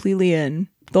was completely in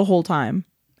the whole time.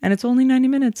 And it's only 90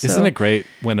 minutes. Isn't it great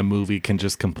when a movie can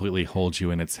just completely hold you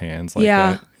in its hands like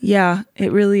that? Yeah,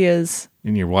 it really is.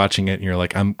 And you're watching it and you're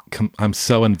like, I'm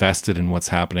so invested in what's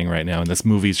happening right now. And this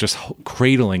movie's just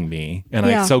cradling me. And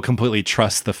I so completely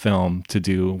trust the film to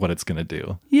do what it's going to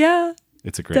do. Yeah.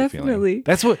 It's a great feeling.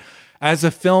 That's what, as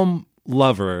a film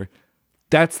lover,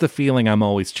 that's the feeling I'm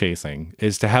always chasing,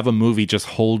 is to have a movie just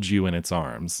hold you in its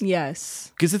arms.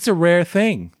 Yes. Because it's a rare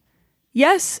thing.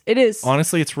 Yes, it is.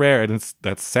 Honestly, it's rare, and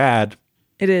that's sad.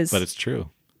 It is. But it's true.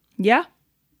 Yeah,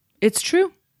 it's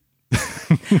true.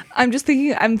 I'm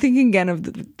thinking again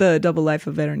of the Double Life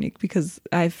of Veronique because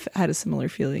I've had a similar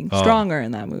feeling. Stronger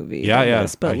in that movie. Yeah.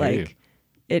 But like,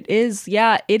 it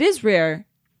is rare.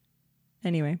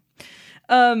 Anyway.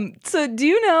 So do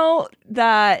you know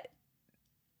that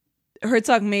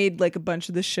Herzog made like a bunch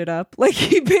of this shit up? Like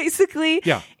he basically,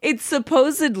 it's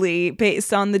supposedly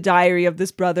based on the diary of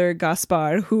this brother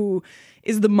Gaspar, who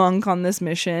is the monk on this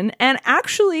mission. And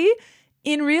actually,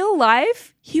 in real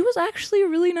life, he was actually a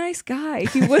really nice guy.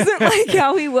 He wasn't like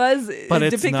how he was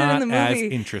depicted in the movie.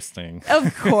 As interesting.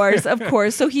 Of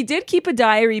course. So he did keep a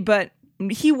diary, but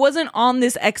he wasn't on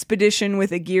this expedition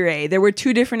with Aguirre. There were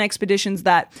two different expeditions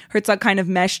that Herzog kind of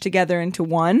meshed together into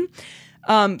one.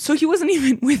 So he wasn't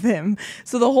even with him.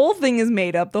 So the whole thing is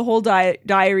made up. The whole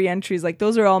diary entries, like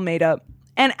those are all made up.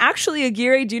 And actually,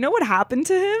 Aguirre, do you know what happened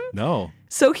to him? No.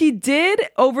 So he did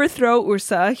overthrow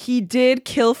Ursa. He did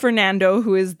kill Fernando,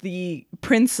 who is the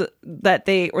prince or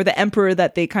the emperor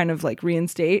that they kind of like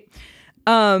reinstate.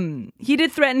 He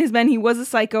did threaten his men. He was a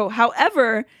psycho.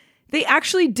 However, They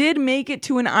actually did make it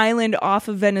to an island off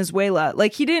of Venezuela.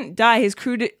 Like, he didn't die. His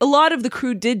crew a lot of the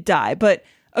crew did die, but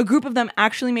a group of them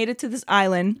actually made it to this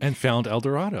island. And found El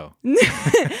Dorado.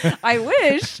 I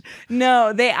wish.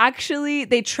 No,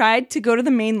 they tried to go to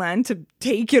the mainland to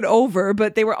take it over,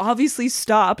 but they were obviously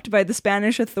stopped by the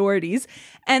Spanish authorities.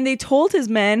 And they told his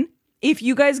men, if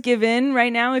you guys give in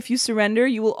right now, if you surrender,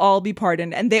 you will all be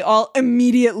pardoned. And they all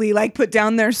immediately put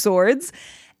down their swords.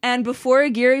 And before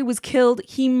Aguirre was killed,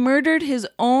 he murdered his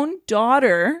own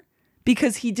daughter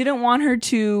because he didn't want her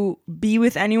to be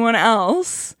with anyone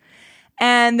else.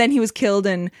 And then he was killed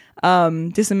and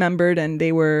dismembered, and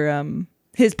they were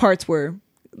his parts were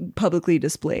publicly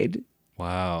displayed.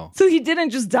 Wow. So he didn't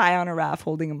just die on a raft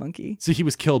holding a monkey. So he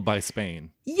was killed by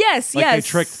Spain. Yes, yes. They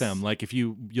tricked them. If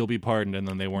you'll be pardoned, and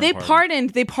then they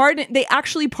weren't. They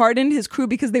actually pardoned his crew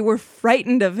because they were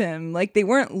frightened of him. They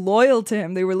weren't loyal to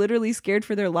him. They were literally scared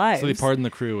for their lives. So they pardoned the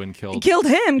crew and killed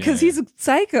him because he's a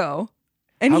psycho.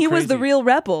 And he was the real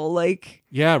rebel.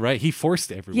 Yeah, right. He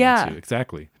forced everyone to.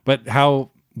 Exactly. But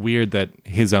how weird that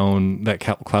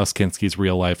Klaus Kinski's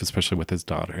real life, especially with his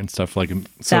daughter and stuff,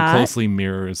 so closely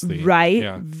mirrors the... Right.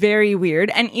 Yeah. Very weird.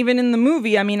 And even in the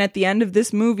movie, at the end of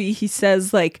this movie, he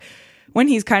says, when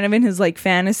he's kind of in his,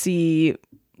 fantasy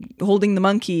holding the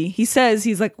monkey, he's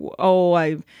like, oh,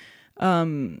 if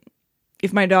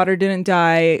my daughter didn't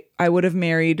die, I would have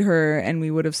married her and we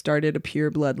would have started a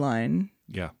pure bloodline.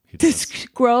 Yeah. This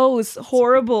gross,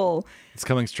 horrible. It's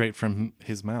coming straight from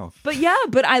his mouth. But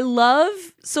I love,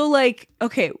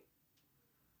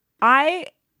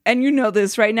 and you know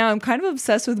this right now, I'm kind of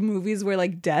obsessed with movies where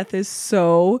death is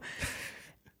so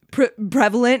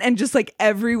prevalent and just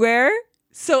everywhere.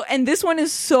 So, and this one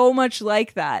is so much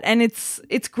like that. And it's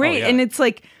great. Oh, yeah. And it's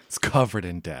it's covered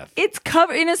in death. It's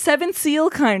covered in a Seven Seal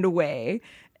kind of way.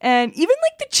 And even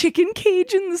the chicken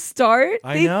cage in the start,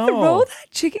 they throw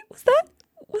that chicken. Was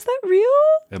that real?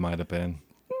 It might have been.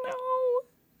 No.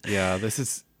 Yeah,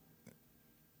 there's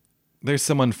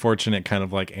some unfortunate kind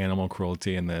of animal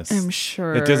cruelty in this. I'm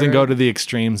sure. It doesn't go to the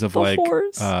extremes of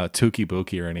horse. Tuki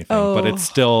Buki or anything, but it's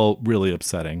still really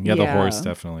upsetting. Yeah, the horse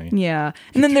definitely. Yeah.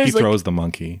 And then he throws the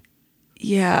monkey.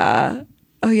 Yeah.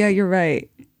 Oh yeah, you're right.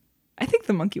 I think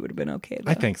the monkey would have been okay though.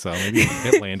 I think so. Maybe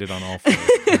it landed on all four.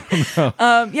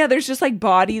 There's just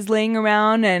bodies laying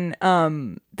around, and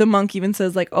the monk even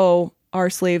says oh, our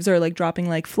slaves are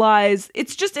dropping flies.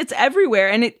 It's everywhere.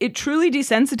 And it truly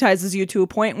desensitizes you to a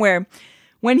point where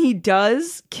when he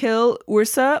does kill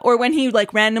Ursa, or when he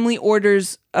randomly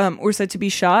orders Ursa to be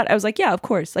shot, I was yeah, of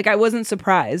course. I wasn't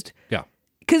surprised. Yeah.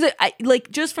 Because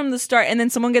just from the start, and then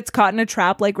someone gets caught in a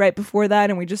trap right before that,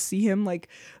 and we just see him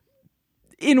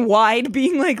in wide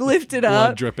being lifted up.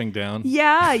 Blood dripping down.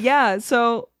 Yeah, yeah.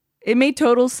 So it made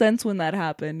total sense when that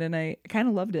happened, and I kind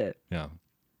of loved it. Yeah.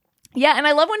 Yeah, and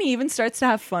I love when he even starts to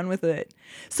have fun with it.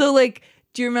 So, do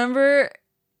you remember...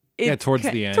 towards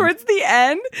the end. Towards the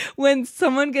end, when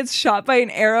someone gets shot by an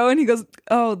arrow, and he goes,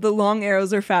 oh, the long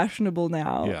arrows are fashionable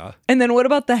now. Yeah. And then what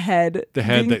about the head? The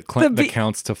head that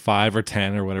counts to 5 or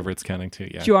 10 or whatever it's counting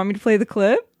to, yeah. Do you want me to play the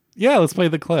clip? Yeah, let's play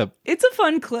the clip. It's a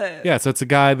fun clip. Yeah, so it's a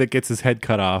guy that gets his head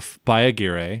cut off by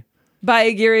Aguirre. By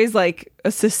Aguirre's,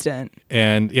 assistant.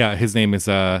 And, yeah, his name is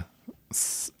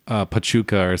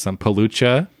Pachuca or something.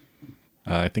 Palucha.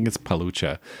 I think it's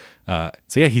Palucha.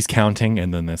 So yeah, he's counting,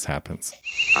 and then this happens.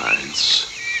 1, 2,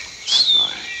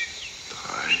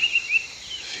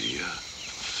 3,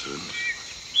 4,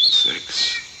 5,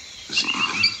 6, 7,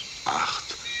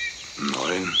 8,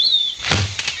 9,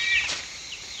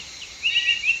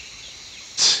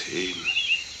 10.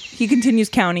 He continues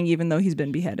counting even though he's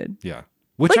been beheaded. Yeah.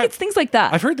 Which it's things like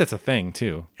that. I've heard that's a thing,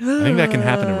 too. I think that can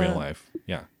happen in real life.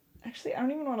 Yeah. Actually, I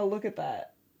don't even want to look at that.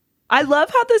 I love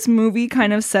how this movie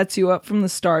kind of sets you up from the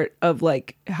start of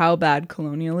how bad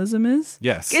colonialism is.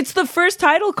 Yes. It's the first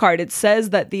title card. It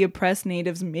says that the oppressed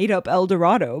natives made up El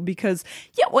Dorado because,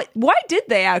 why did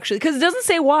they actually? Because it doesn't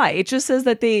say why. It just says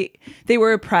that they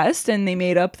were oppressed and they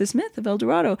made up this myth of El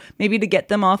Dorado, maybe to get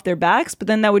them off their backs, but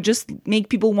then that would just make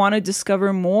people want to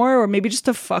discover more, or maybe just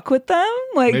to fuck with them.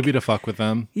 Maybe to fuck with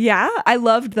them. Yeah, I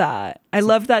loved that. I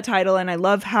loved that title, and I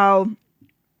love how...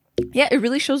 Yeah, it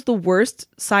really shows the worst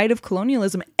side of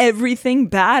colonialism. Everything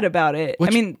bad about it.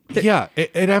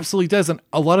 It absolutely does. And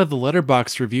a lot of the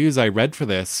Letterboxd reviews I read for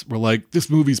this were this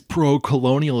movie's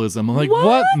pro-colonialism. I'm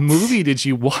what movie did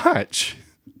you watch?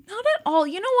 Not at all.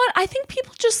 You know what? I think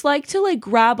people just like to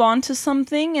grab onto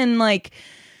something and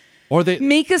or they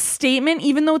make a statement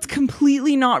even though it's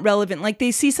completely not relevant.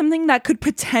 They see something that could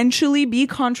potentially be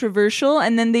controversial,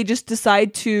 and then they just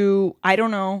decide to, I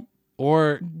don't know,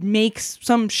 Or makes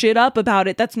some shit up about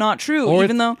it that's not true, or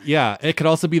even though... Yeah, it could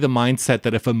also be the mindset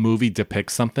that if a movie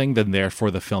depicts something, then therefore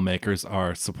the filmmakers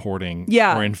are supporting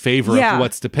or in favor of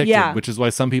what's depicted, which is why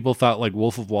some people thought like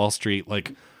Wolf of Wall Street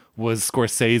like was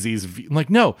Scorsese's like,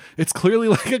 no, it's clearly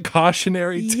like a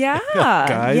cautionary tale,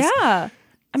 guys. Yeah.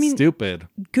 I mean, stupid.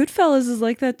 Goodfellas is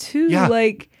like that too. Yeah.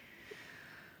 Like,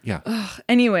 yeah.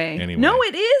 Anyway. No,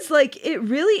 it is. Like, it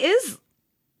really is.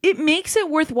 It makes it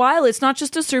worthwhile. It's not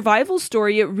just a survival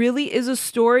story. It really is a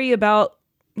story about,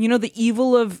 you know, the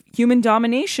evil of human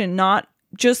domination, not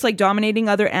just like dominating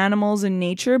other animals and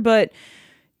nature, but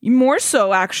more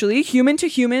so actually human to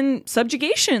human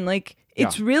subjugation. Like,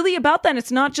 it's really about that.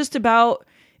 It's not just about,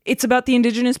 it's about the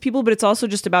indigenous people, but it's also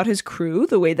just about his crew,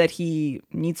 the way that he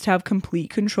needs to have complete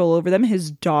control over them,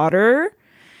 his daughter.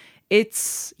 It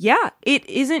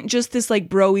isn't just this like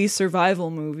bro-y survival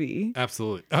movie.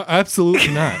 Absolutely.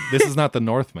 Absolutely not. This is not The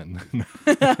Northman.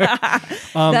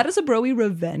 That is a bro-y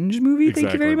revenge movie. Exactly,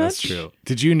 thank you very much. That's true.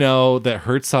 Did you know that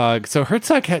Herzog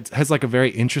has like a very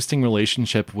interesting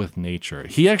relationship with nature.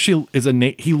 He actually is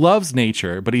he loves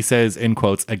nature, but he says, in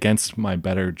quotes, against my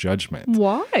better judgment.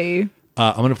 Why?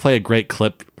 I'm going to play a great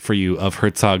clip for you of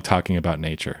Herzog talking about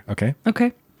nature. Okay?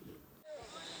 Okay.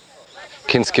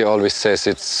 Kinski always says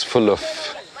it's full of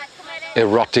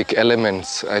erotic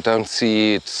elements. I don't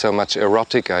see it so much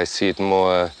erotic. I see it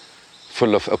more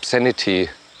full of obscenity.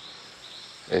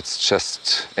 It's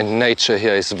just, and nature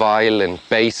here is vile and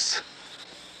base.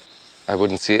 I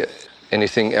wouldn't see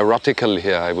anything erotical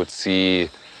here. I would see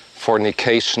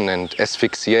fornication and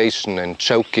asphyxiation and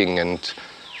choking and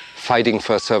fighting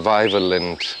for survival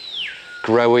and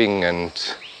growing and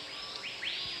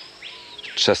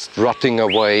just rotting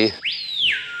away.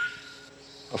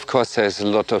 Of course, there's a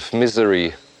lot of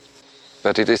misery,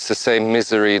 but it is the same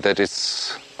misery that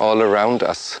is all around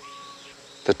us.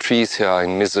 The trees here are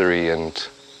in misery and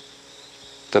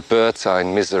the birds are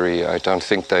in misery. I don't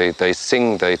think they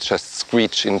sing, they just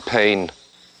screech in pain.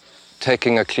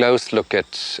 Taking a close look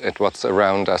at what's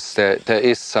around us, there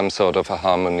is some sort of a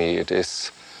harmony. It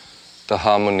is the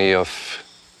harmony of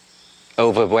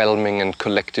overwhelming and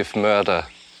collective murder.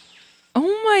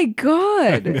 Oh my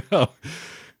God. No.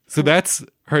 So that's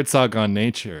Herzog on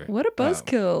nature. What a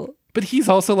buzzkill. But he's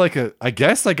also like I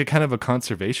guess like a kind of a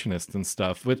conservationist and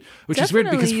stuff, which is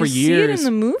weird because for years... You see it in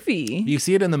the movie. You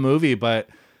see it in the movie, but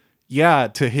yeah,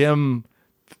 to him,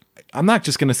 I'm not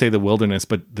just going to say the wilderness,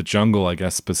 but the jungle, I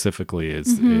guess specifically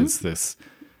is this...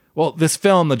 Well, this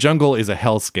film, The Jungle, is a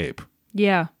hellscape.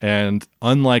 Yeah. And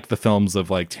unlike the films of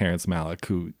like Terrence Malick,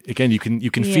 who again you can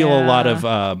feel a lot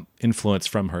of influence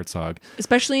from Herzog,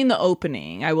 especially in the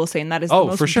opening, I will say, and that is the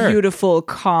most beautiful,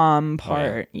 calm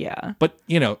part. Yeah. But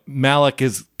you know, Malick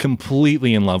is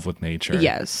completely in love with nature.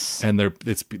 Yes. And they're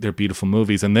beautiful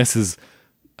movies, and this is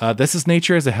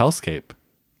nature as a hellscape.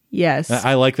 Yes.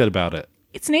 I like that about it.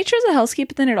 It's nature as a hellscape,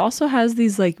 but then it also has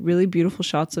these like really beautiful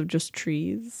shots of just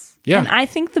trees. Yeah. And I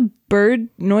think the bird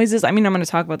noises, I mean, I'm going to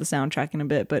talk about the soundtrack in a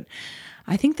bit, but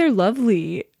I think they're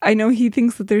lovely. I know he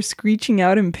thinks that they're screeching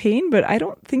out in pain, but I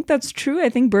don't think that's true. I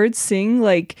think birds sing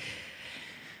like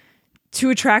to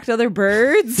attract other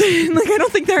birds. Like, I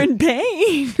don't think they're in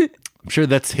pain. I'm sure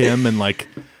that's him and like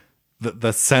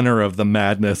the center of the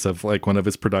madness of like one of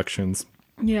his productions.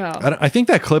 Yeah. I think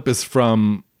that clip is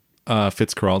from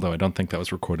Fitzcarraldo. I don't think that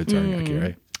was recorded during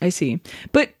Aguirre. I see.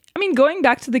 But I mean, going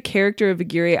back to the character of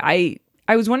Aguirre,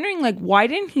 I was wondering, like, why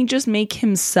didn't he just make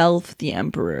himself the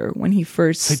emperor when he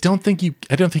first... I don't think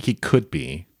he could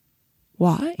be.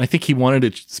 Why? I think he wanted to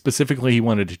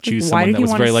choose someone that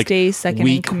was very like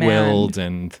weak-willed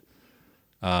and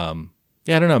I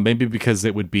don't know, maybe because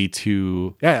it would be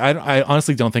too... Yeah, I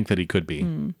honestly don't think that he could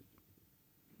be.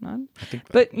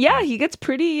 But yeah, he gets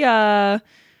pretty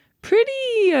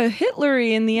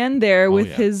Hitlery in the end there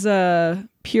with his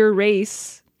pure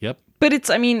race. Yep. But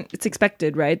it's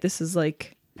expected, right? This is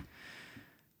like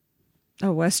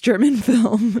a West German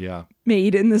film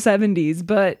made in the 70s.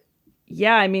 But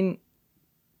yeah, I mean,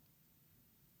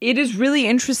 it is really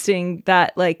interesting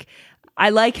that like, I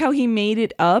like how he made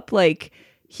it up. Like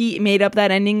he made up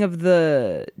that ending of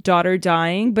the daughter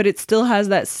dying, but it still has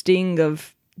that sting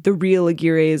of the real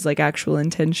Aguirre's like actual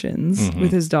intentions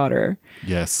with his daughter.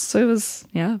 Yes. So it was,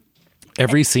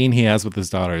 every scene he has with his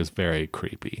daughter is very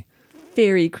creepy.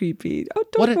 Very creepy. Oh,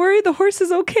 don't worry, the horse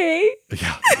is okay.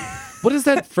 Yeah. What is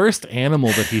that first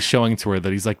animal that he's showing to her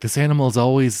that he's like, this animal is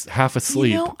always half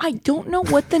asleep? You know, I don't know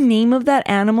what the name of that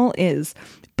animal is,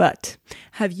 But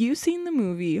have you seen the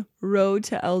movie Road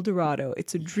to El Dorado?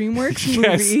 It's a DreamWorks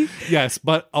movie. Yes,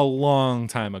 but a long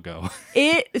time ago.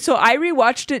 So I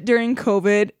rewatched it during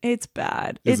COVID. It's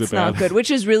bad. It's not good, which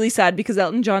is really sad because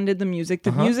Elton John did the music.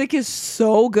 The music is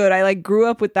so good. I like grew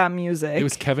up with that music. It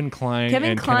was Kevin Kline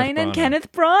and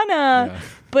Kenneth Branagh. Yeah.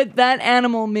 But that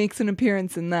animal makes an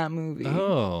appearance in that movie.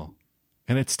 Oh.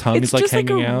 And its tongue is like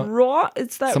hanging out.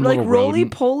 It's that like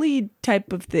roly-poly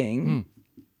type of thing.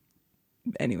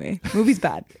 Anyway, movie's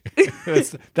bad.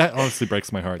 That honestly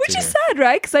breaks my heart. Which is sad,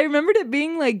 right? Because I remembered it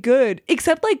being like good.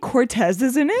 Except like Cortez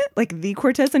is in it, like the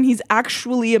Cortez, and he's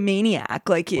actually a maniac.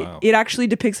 Like it actually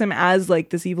depicts him as like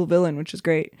this evil villain, which is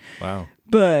great. Wow.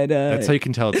 But that's how you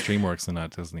can tell it's DreamWorks and not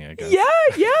Disney, I guess.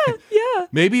 Yeah.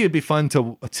 Maybe it'd be fun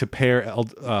to pair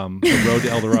the Road to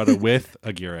El Dorado with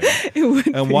Aguirre. It would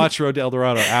and be. Watch Road to El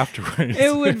Dorado afterwards.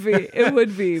 It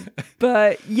would be.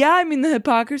 But yeah, I mean the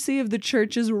hypocrisy of the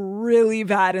church is really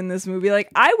bad in this movie. Like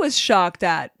I was shocked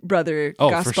at Brother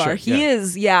Gaspar. For sure.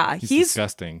 He's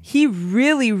disgusting. He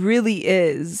really, really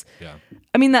is. Yeah.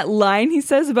 I mean that line he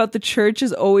says about the church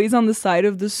is always on the side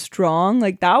of the strong.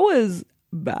 Like that was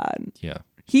bad. Yeah.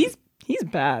 He's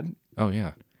bad. Oh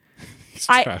yeah. He's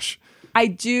trash.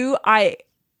 I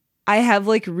have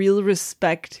like real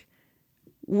respect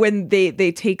when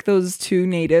they take those two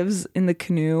natives in the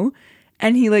canoe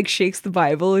and he like shakes the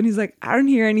Bible and he's like, I don't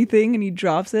hear anything, and he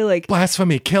drops it like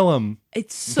blasphemy, kill him.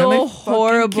 It's so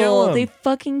horrible. They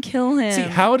fucking kill him. See,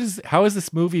 how is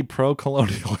this movie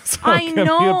pro-colonialism? I Give me a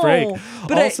know. break.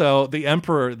 But also, the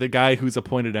emperor, the guy who's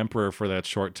appointed emperor for that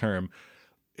short term,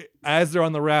 as they're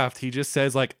on the raft, he just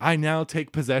says like, I now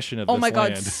take possession of this land. Oh my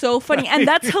God, so funny. And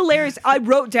that's hilarious. I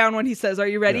wrote down what he says. Are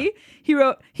you ready?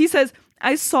 Yeah. He says,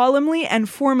 I solemnly and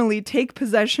formally take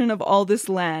possession of all this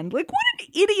land. Like, what an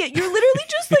idiot. You're literally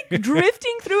just like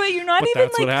drifting through it. You're not even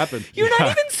that's like, what happened. You're not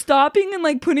even stopping and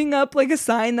like putting up like a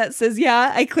sign that says,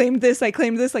 yeah, I claimed this. Like,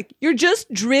 you're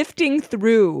just drifting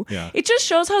through. Yeah. It just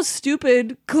shows how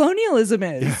stupid colonialism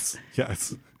is.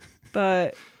 Yes.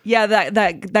 But yeah,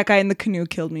 that guy in the canoe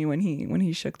killed me when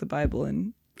he shook the Bible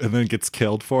and then gets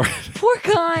killed for it. Poor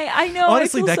guy. I know.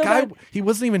 Honestly, that so guy, bad. he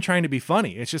wasn't even trying to be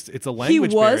funny. It's a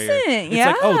language he wasn't, barrier. It's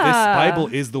like, oh, this Bible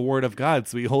is the word of God.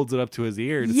 So he holds it up to his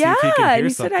ear to see if he can hear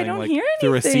something said, I don't hear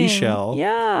through a anything. seashell.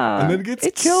 Yeah. And then gets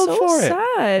it's killed so for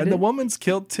sad. it. And the woman's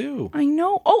killed too. I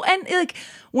know. Oh, and like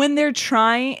when they're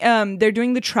trying, they're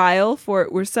doing the trial for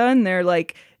Ursa and they're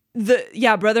like,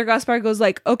 Brother Gaspar goes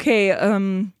like, okay,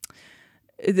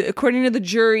 according to the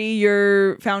jury,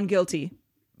 you're found guilty.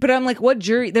 But I'm like, what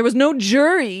jury? There was no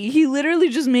jury. He literally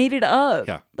just made it up.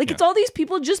 Yeah. It's all these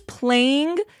people just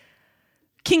playing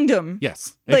Kingdom.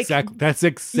 Yes. Like, exactly. That's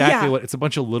exactly what it's a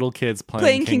bunch of little kids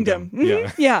playing Kingdom.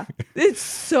 Mm-hmm. Yeah. It's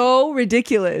so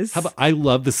ridiculous. How about, I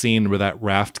love the scene where that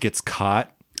raft gets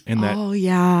caught in that. Oh,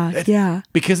 yeah.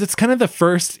 Because it's kind of the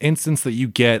first instance that you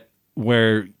get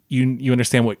where you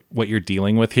understand what you're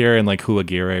dealing with here and like who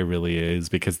Aguirre really is,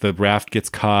 because the raft gets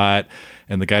caught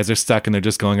and the guys are stuck and they're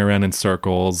just going around in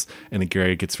circles and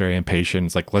Aguirre gets very impatient.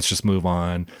 It's like, let's just move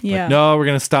on. Yeah. Like, no, we're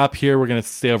going to stop here. We're going to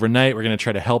stay overnight. We're going to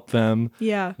try to help them.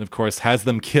 Yeah. And of course has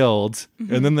them killed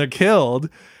and then they're killed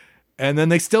and then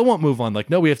they still won't move on. Like,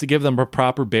 no, we have to give them a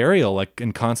proper burial, like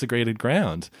in consecrated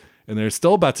ground. And they're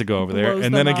still about to go over there.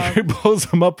 And then Aguirre blows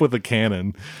them up with a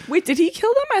cannon. Wait, did he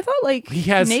kill them? I thought like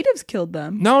natives killed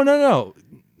them. No.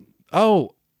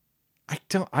 Oh,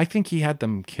 I think he had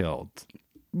them killed.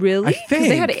 Really? I think. 'Cause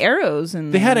they had arrows.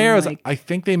 They had arrows. Like, I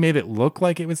think they made it look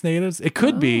like it was natives. It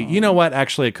could be. You know what?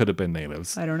 Actually, it could have been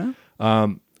natives. I don't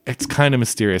know. It's kind of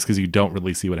mysterious because you don't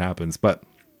really see what happens. But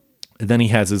then he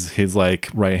has his like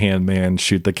right-hand man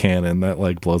shoot the cannon that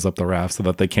like blows up the raft so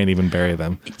that they can't even bury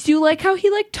them. Do you like how he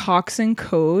like talks in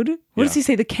code? What does he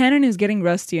say? The cannon is getting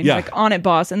rusty and he's like, on it,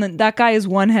 boss. And then that guy is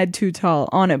one head too tall.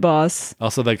 On it, boss.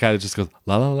 Also, that guy just goes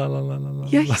la la la la la la.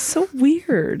 Yeah, he's so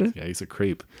weird. Yeah, he's a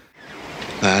creep.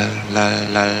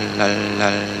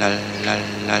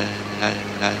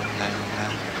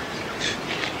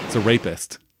 It's a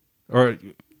rapist, or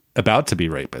about to be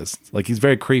rapist. Like, he's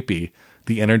very creepy.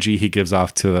 The energy he gives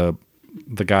off to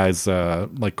the guy's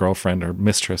like girlfriend or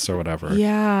mistress or whatever.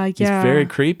 Yeah. He's very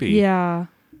creepy. Yeah.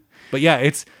 But yeah,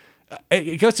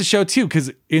 it goes to show too,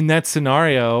 because in that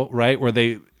scenario, right, where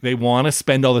they want to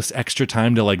spend all this extra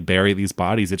time to like bury these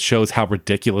bodies, it shows how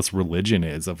ridiculous religion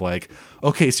is. Of like,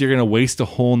 okay, so you're gonna waste a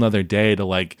whole nother day to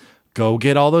like go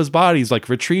get all those bodies, like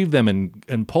retrieve them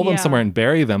and pull them somewhere and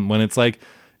bury them, when it's like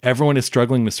everyone is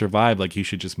struggling to survive. Like, you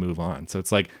should just move on. So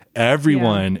it's like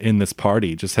everyone in this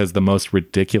party just has the most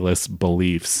ridiculous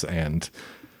beliefs, and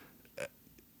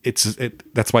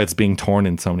that's why it's being torn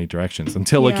in so many directions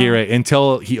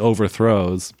until he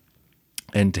overthrows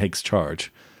and takes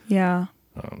charge. Yeah.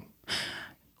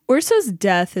 Ursa's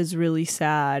death is really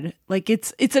sad. Like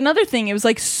it's another thing. It was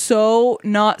like so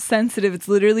not sensitive. It's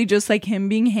literally just like him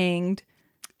being hanged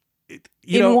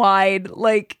wide,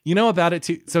 like about it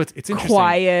too. So it's interesting.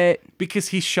 Quiet. Because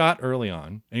he's shot early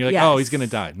on and you're like, oh, he's gonna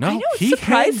die. No, he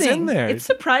surprising. hangs in there. It's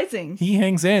surprising. He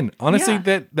hangs in. Honestly,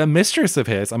 that the mistress of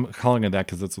his, I'm calling her that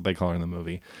because that's what they call her in the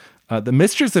movie. The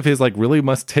mistress of his like really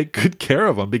must take good care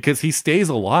of him because he stays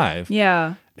alive.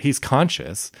 Yeah. He's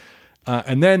conscious.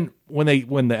 And then when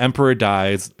the emperor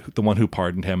dies, the one who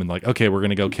pardoned him, and like, okay, we're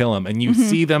gonna go kill him, and you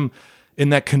see them in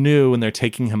that canoe and they're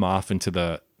taking him off in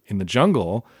the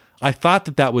jungle. I thought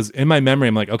that was in my memory.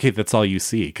 I'm like, okay, that's all you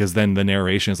see, because then the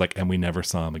narration is like, and we never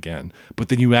saw him again. But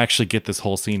then you actually get this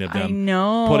whole scene of them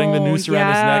putting the noose around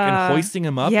his neck and hoisting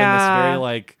him up in this very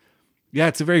like,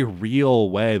 it's a very real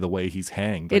way, the way he's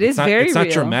hanged. Like, it's not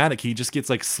real. Dramatic. He just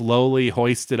gets like slowly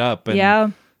hoisted up. And,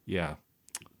 yeah.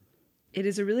 It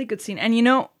is a really good scene. And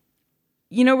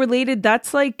related,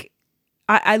 that's like,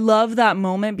 I love that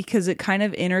moment because it kind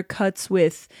of intercuts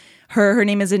with her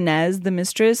name is Inez, the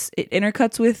mistress. It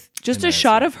intercuts with just a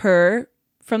shot of her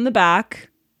from the back,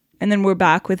 and then we're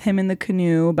back with him in the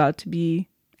canoe about to be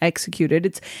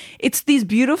executed. It's these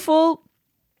beautiful,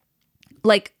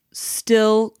 like,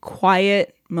 still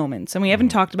quiet moments, and we haven't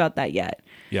talked about that yet.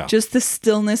 Yeah, just the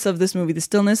stillness of this movie, the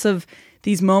stillness of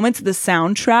these moments, the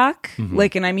soundtrack,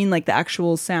 like, and I mean like the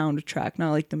actual soundtrack,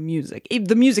 not like the music.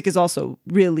 The music is also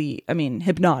really,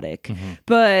 hypnotic,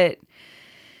 but.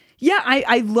 Yeah,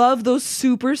 I love those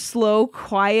super slow,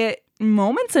 quiet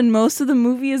moments, and most of the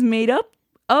movie is made up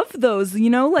of those,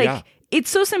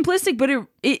 It's so simplistic, but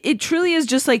it truly is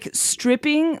just like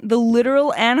stripping the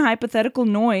literal and hypothetical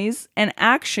noise and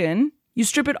action. You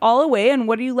strip it all away, and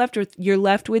what are you left with? You're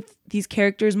left with these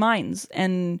characters' minds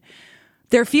and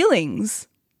their feelings.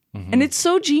 And it's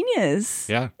so genius.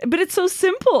 Yeah. But it's so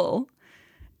simple.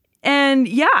 And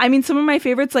some of my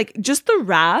favorites, like just the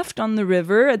raft on the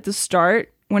river at the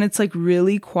start, when it's like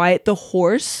really quiet, the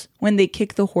horse, when they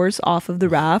kick the horse off of the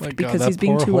raft because he's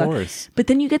being too loud. But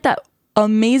then you get that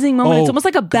amazing moment. It's almost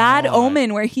like a bad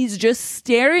omen where he's just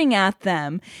staring at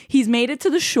them. He's made it to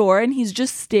the shore and he's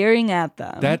just staring at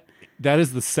them. That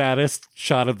is the saddest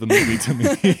shot of the movie to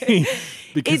me.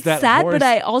 Because it's sad, but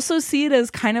I also see it as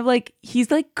kind of like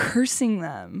he's like cursing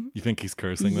them. You think he's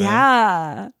cursing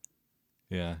them?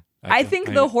 Yeah. I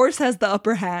think the horse has the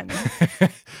upper hand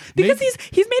because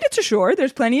he's made it to shore.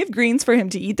 There's plenty of greens for him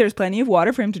to eat. There's plenty of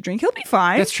water for him to drink. He'll be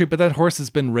fine. That's true, but that horse has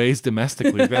been raised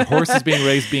domestically. That horse is being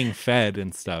raised, being fed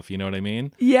and stuff. You know what I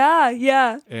mean?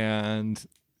 Yeah. And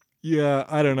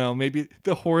I don't know. Maybe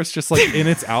the horse just like in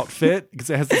its outfit,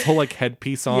 because it has this whole like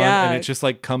headpiece on, and it just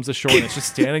like comes ashore and it's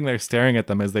just standing there staring at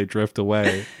them as they drift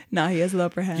away. Nah, he has the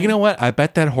upper hand. You know what? I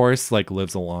bet that horse like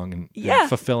lives along and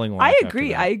fulfilling life.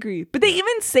 I agree. But they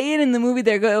even say it in the movie.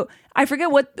 They go, I forget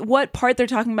what part they're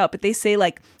talking about, but they say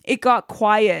like it got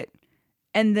quiet.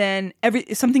 And then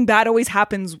something bad always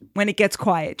happens when it gets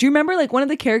quiet. Do you remember like one of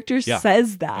the characters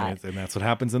says that? And that's what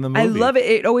happens in the movie. I love it.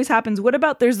 It always happens. What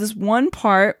about there's this one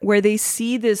part where they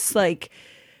see this like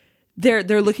they're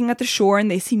looking at the shore and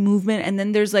they see movement, and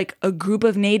then there's like a group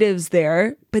of natives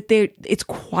there, but it's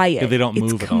quiet. Yeah, they don't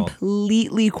move at all. It's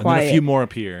completely quiet. And then a few more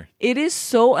appear. It is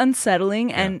so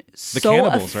unsettling and so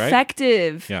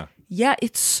effective. Right? Yeah,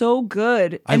 it's so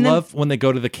good. I love when they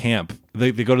go to the camp.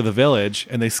 They go to the village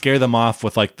and they scare them off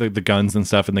with like the guns and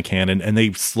stuff in the cannon, and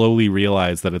they slowly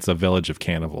realize that it's a village of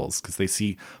cannibals because they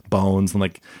see bones and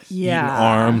like eaten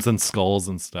arms and skulls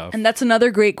and stuff. And that's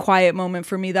another great quiet moment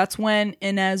for me. That's when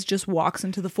Inez just walks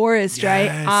into the forest,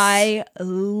 right? I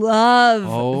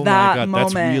love that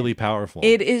moment. That's really powerful.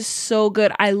 It is so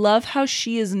good. I love how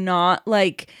she is not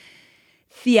like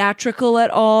theatrical at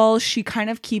all. She kind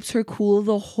of keeps her cool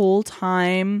the whole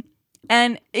time.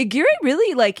 And Aguirre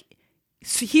really like,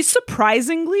 he's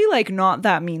surprisingly like not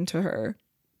that mean to her.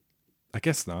 I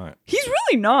guess not. He's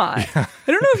really not. I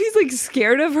don't know if he's like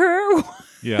scared of her.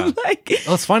 Yeah. Well,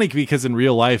 it's funny because in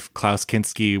real life, Klaus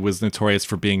Kinski was notorious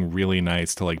for being really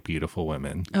nice to like beautiful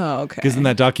women. Oh, okay. Because in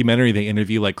that documentary, they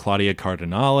interview like Claudia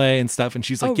Cardinale and stuff. And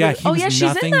she's like, he was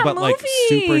nothing but movie. Like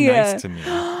super nice to me.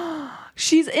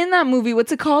 She's in that movie.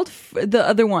 What's it called? The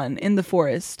other one in the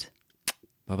forest.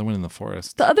 The other one in the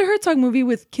forest. The other Herzog movie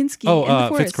with Kinski in the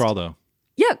forest. Fitzcarraldo.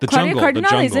 Yeah, Claudia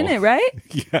Cardinale is in it, right?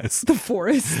 Yes. The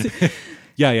forest.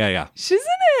 Yeah. She's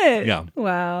in it. Yeah.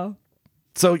 Wow.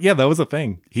 So yeah, that was a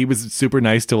thing. He was super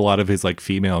nice to a lot of his like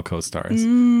female co-stars.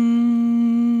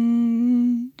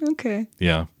 Okay.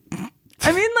 Yeah.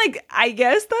 I mean, like, I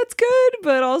guess that's good,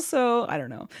 but also, I don't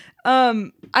know.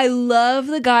 I love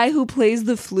the guy who plays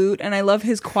the flute, and I love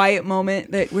his quiet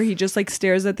moment where he just like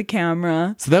stares at the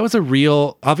camera. So that was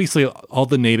obviously all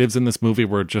the natives in this movie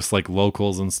were just like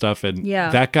locals and stuff. And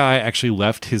that guy actually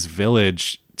left his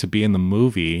village to be in the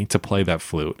movie to play that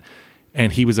flute.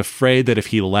 And he was afraid that if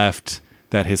he left,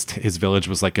 that his village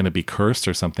was like going to be cursed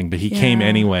or something, but he came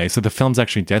anyway. So the film's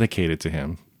actually dedicated to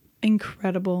him.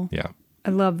 Incredible. Yeah. I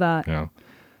love that. Yeah.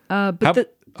 Go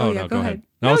ahead.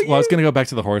 No, I was going to go back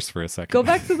to the horse for a second. Go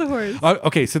back to the horse.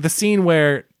 Okay, so the scene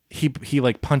where he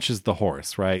like punches the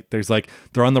horse, right? There's like,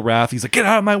 they're on the raft. He's like, get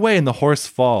out of my way. And the horse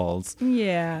falls.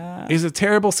 Yeah. It's a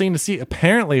terrible scene to see.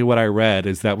 Apparently what I read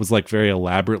is that was like very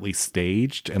elaborately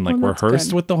staged and like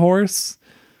rehearsed with the horse,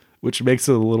 which makes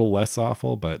it a little less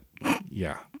awful, but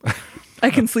yeah. I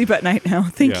can sleep at night now.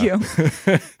 Thank you.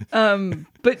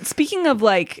 But speaking of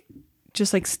like,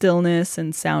 just like stillness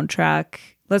and soundtrack,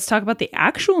 let's talk about the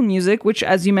actual music, which,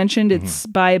 as you mentioned, it's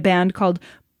by a band called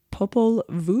Popol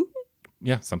Vuh.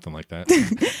 Yeah, something like that.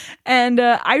 And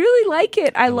I really like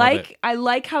it. I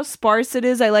like how sparse it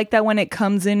is. I like that when it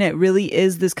comes in, it really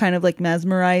is this kind of like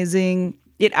mesmerizing.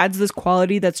 It adds this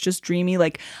quality that's just dreamy.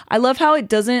 Like, I love how it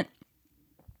doesn't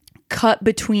cut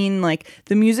between, like,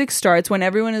 the music starts when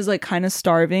everyone is like kind of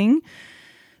starving.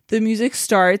 The music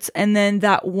starts, and then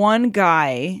that one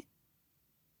guy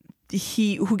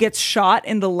who gets shot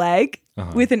in the leg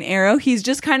with an arrow, he's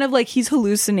just kind of like, he's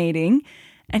hallucinating,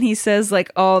 and he says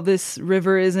like, oh, this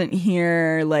river isn't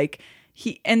here, like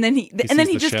he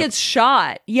just gets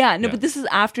shot. But this is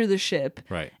after the ship,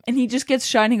 right? And he just gets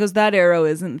shot and he goes, that arrow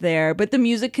isn't there, but the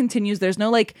music continues. There's no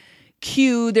like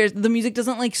cue, the music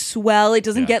doesn't like swell, it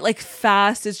doesn't get like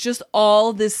fast, it's just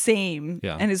all the same.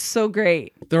 And it's so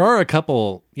great. There are a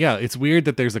couple, it's weird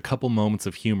that there's a couple moments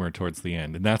of humor towards the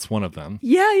end, and that's one of them.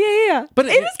 But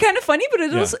it is kind of funny, but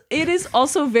it is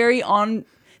also very on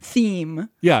theme.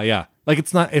 Like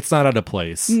it's not out of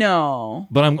place. No.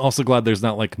 But I'm also glad there's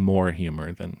not like more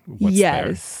humor than what's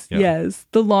there. Yes.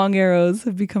 The long arrows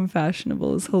have become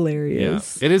fashionable. It's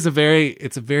hilarious. Yeah. It's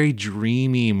a very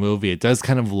dreamy movie. It does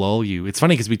kind of lull you. It's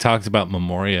funny because we talked about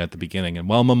Memoria at the beginning, and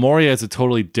while Memoria is a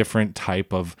totally different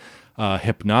type of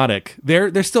hypnotic,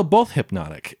 they're still both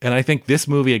hypnotic. And I think this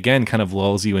movie again kind of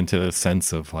lulls you into the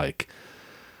sense of like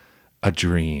a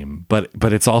dream, but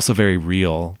it's also very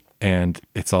real, and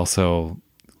it's also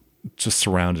just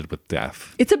surrounded with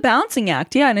death. It's a balancing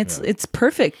act, and it's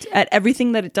perfect at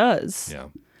everything that it does.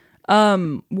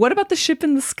 What about the ship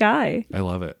in the sky? I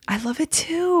love it. I love it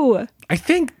too. I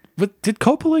think, did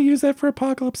Coppola use that for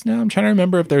Apocalypse Now? I'm trying to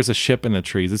remember if there's a ship in the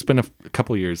trees. It's been a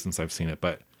couple years since I've seen it,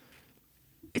 but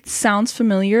it sounds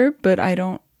familiar, but I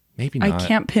don't. Maybe not. I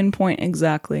can't pinpoint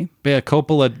exactly. But yeah,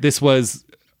 Coppola. This was,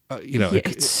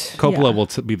 Coppola will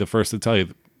be the first to tell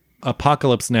you.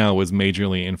 Apocalypse Now was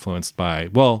majorly influenced by,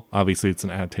 well, obviously it's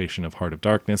an adaptation of Heart of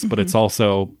Darkness, but it's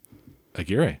also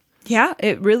Aguirre. Yeah,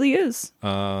 it really is.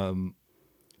 But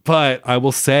I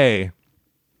will say,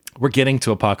 we're getting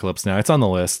to Apocalypse Now. It's on the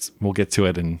list. We'll get to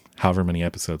it in however many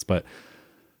episodes. But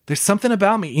there's something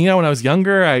about me. When I was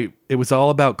younger, it was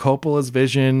all about Coppola's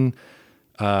vision,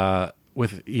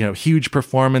 with huge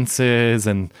performances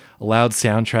and a loud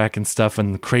soundtrack and stuff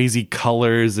and crazy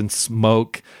colors and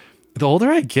smoke. The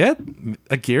older I get,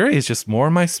 Aguirre is just more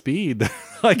my speed.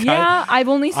 I've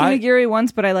only seen Aguirre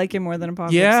once, but I like it more than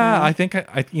Apocalypse Now. I think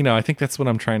I think that's what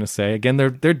I'm trying to say. Again, they're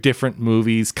different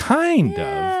movies, kind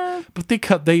of, but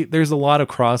there's a lot of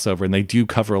crossover, and they do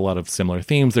cover a lot of similar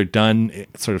themes. They're done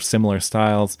sort of similar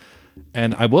styles,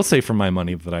 and I will say for my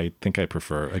money that I think I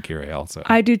prefer Aguirre also.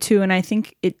 I do too, and I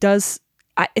think it does.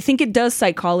 I think it does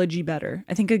psychology better.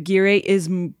 I think Aguirre is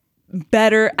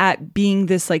better at being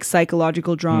this like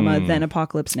psychological drama than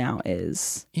Apocalypse Now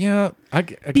is. Yeah, I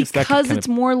guess because it's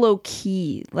more low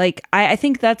key. Like I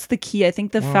think that's the key. I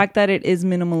think the fact that it is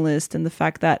minimalist and the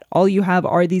fact that all you have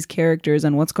are these characters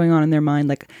and what's going on in their mind,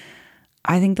 like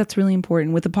I think that's really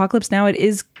important. With Apocalypse Now, it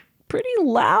is pretty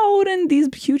loud and these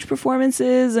huge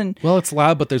performances, and it's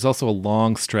loud, but there's also a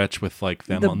long stretch with like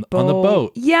them on the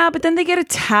boat. Yeah, but then they get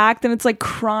attacked and it's like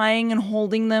crying and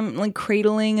holding them, like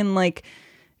cradling and like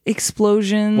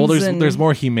explosions. Well, there's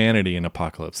more humanity in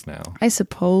Apocalypse Now, I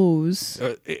suppose,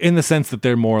 in the sense that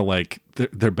they're more like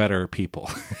they're better people.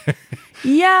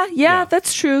 yeah,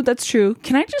 that's true.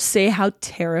 Can I just say how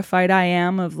terrified I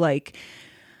am of like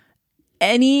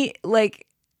any like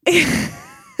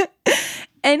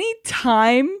any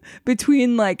time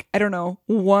between like, I don't know,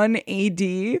 1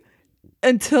 AD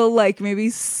until like maybe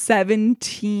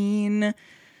 17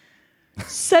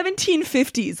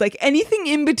 1750s, like anything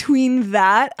in between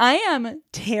that, I am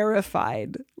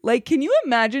terrified. Like, can you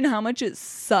imagine how much it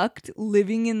sucked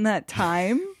living in that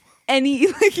time?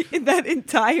 Like in that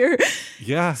entire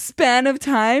span of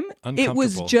time, it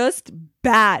was just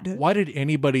bad. Why did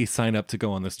anybody sign up to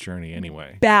go on this journey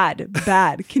anyway? Bad.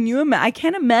 Can you imagine? I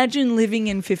can't imagine living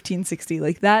in 1560.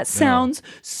 Like, that sounds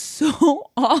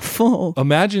so awful.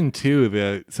 Imagine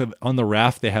too, so on the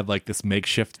raft they had like this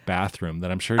makeshift bathroom that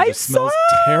I'm sure just smells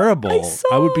terrible.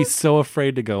 I would be so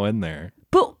afraid to go in there.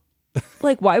 But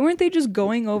like, why weren't they just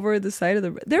going over the side of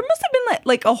the... There must have been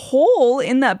like a hole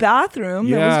in that bathroom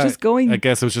that was just going... I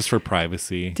guess it was just for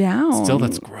privacy. Down. Still,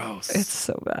 that's gross. It's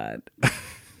so bad.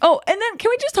 Oh, and then can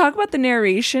we just talk about the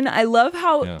narration? I love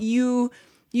how you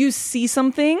see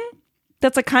something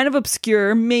that's like kind of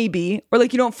obscure, maybe, or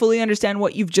like you don't fully understand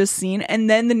what you've just seen, and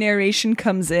then the narration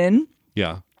comes in.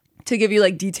 Yeah. To give you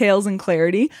like details and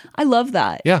clarity. I love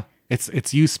that. Yeah.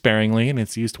 It's used sparingly and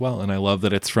it's used well. And I love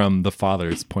that it's from the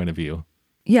father's point of view.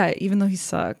 Yeah, even though he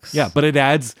sucks. Yeah, but it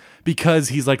adds because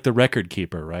he's like the record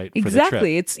keeper, right?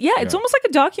 Exactly. It's almost like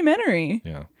a documentary.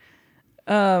 Yeah.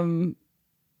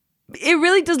 It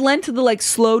really does lend to the like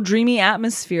slow, dreamy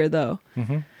atmosphere though.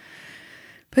 Mm-hmm.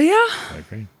 But yeah. I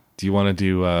agree. Do you want to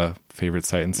do favorite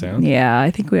sight and sound? Yeah,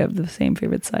 I think we have the same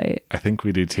favorite sight. I think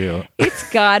we do too. It's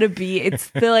gotta be. It's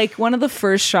the like one of the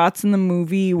first shots in the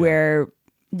movie where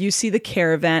you see the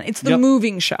caravan. It's the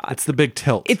moving shot. It's the big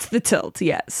tilt. It's the tilt,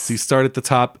 yes. So you start at the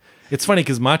top. It's funny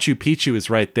because Machu Picchu is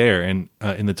right there. And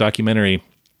in the documentary,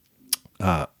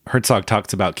 Herzog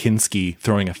talks about Kinski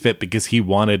throwing a fit because he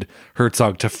wanted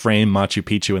Herzog to frame Machu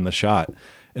Picchu in the shot.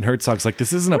 And Herzog's like,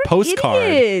 this isn't a postcard.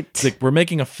 It's like, we're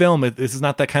making a film. This is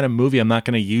not that kind of movie. I'm not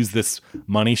going to use this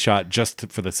money shot just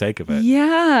for the sake of it.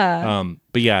 Yeah.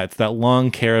 But yeah, it's that long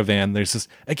caravan. There's this,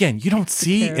 again, you don't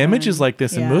see images like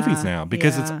this in movies now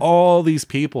because it's all these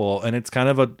people and it's kind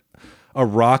of a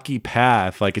rocky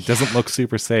path. Like, it doesn't look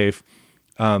super safe.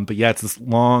 But yeah, it's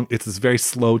this very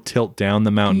slow tilt down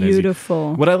the mountain.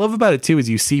 Beautiful. What I love about it too is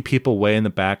you see people way in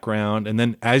the background, and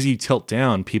then as you tilt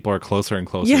down, people are closer and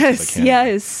closer to the camera.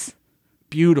 Yes.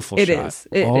 Beautiful shot. It is.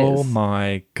 Oh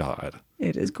my God.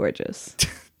 It is gorgeous.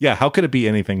 Yeah, how could it be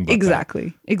anything but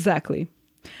Exactly.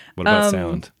 What about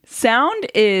sound? Sound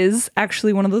is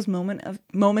actually one of those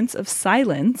moments of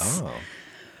silence. Oh.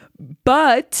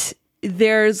 But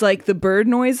there's like the bird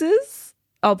noises.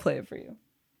 I'll play it for you.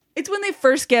 It's when they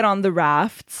first get on the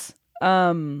rafts.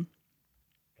 And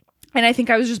I think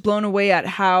I was just blown away at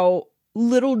how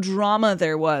little drama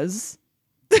there was.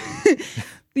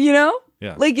 You know?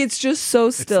 Yeah. Like, it's just so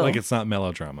still. It's like it's not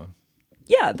melodrama.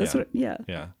 Yeah, that's what. Yeah.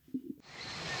 Yeah.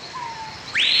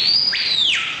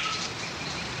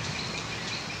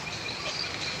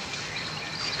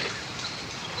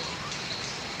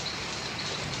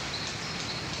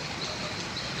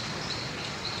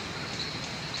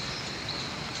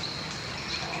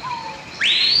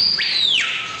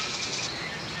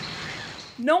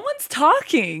 No one's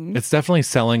talking. It's definitely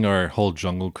selling our whole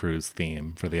Jungle Cruise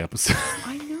theme for the episode.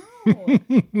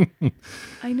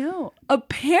 I know.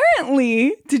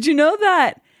 Apparently, did you know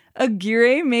that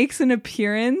Aguirre makes an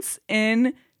appearance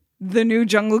in the new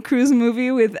Jungle Cruise movie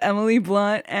with Emily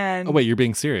Blunt and... Oh, wait, you're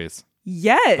being serious?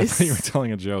 Yes. I thought you were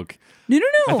telling a joke. No.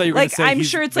 Like, I'm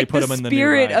sure it's like the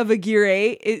spirit of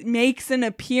Aguirre. It makes an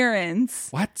appearance.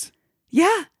 What?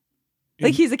 Yeah.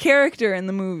 Like, he's a character in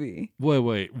the movie.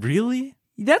 Wait, really?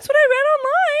 That's what I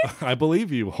read online. I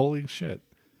believe you. Holy shit.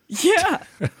 Yeah.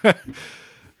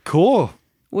 Cool.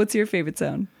 What's your favorite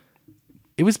sound?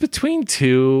 It was between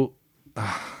two.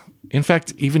 In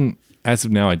fact, even as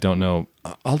of now, I don't know.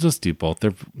 I'll just do both.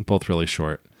 They're both really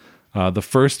short. The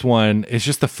first one is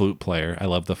just the flute player. I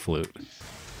love the flute.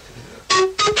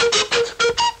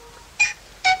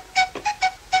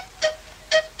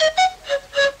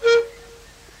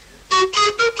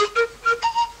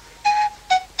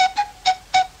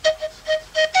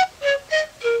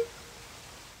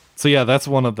 So yeah, that's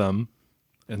one of them.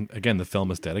 And again, the film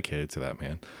is dedicated to that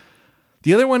man.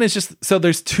 The other one is just, so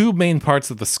there's two main parts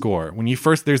of the score. When you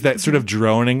first, there's that sort of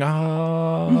droning,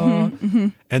 and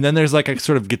then there's like a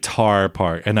sort of guitar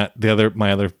part. And that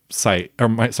my other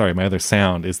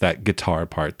sound is that guitar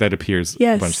part that appears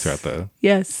a bunch throughout the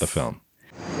film.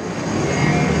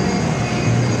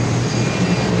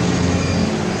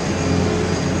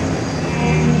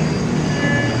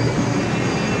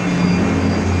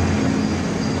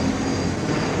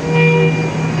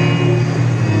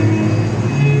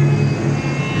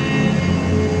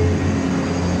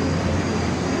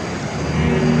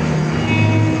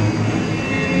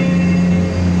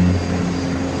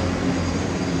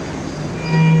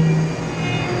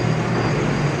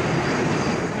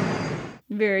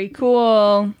 Very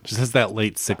cool. Just has that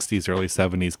late 60s, early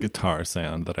 70s guitar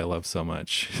sound that I love so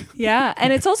much. Yeah.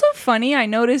 And it's also funny. I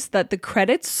noticed that the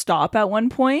credits stop at one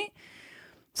point.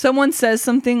 Someone says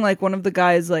something like one of the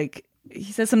guys, like,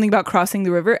 he says something about crossing the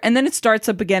river, and then it starts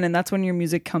up again, and that's when your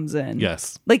music comes in.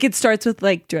 Yes. Like, it starts with,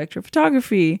 like, director of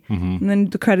photography, and then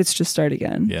the credits just start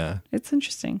again. Yeah. It's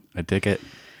interesting. I dig it.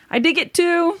 I dig it,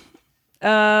 too.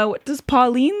 What does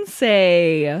Pauline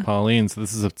say? Pauline. So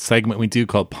this is a segment we do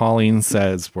called Pauline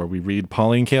Says, where we read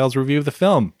Pauline Kael's review of the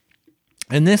film.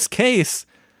 In this case,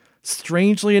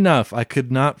 strangely enough, I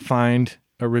could not find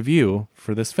a review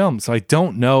for this film. So I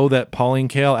don't know that Pauline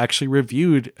Kael actually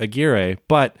reviewed Aguirre,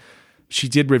 but she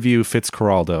did review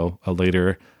Fitzcarraldo, a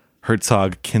later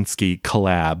Herzog-Kinski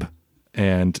collab,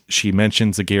 and she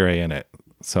mentions Aguirre in it.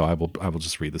 So I will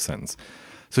just read the sentence.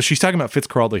 So she's talking about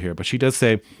Fitzcarraldo here, but she does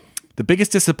say, the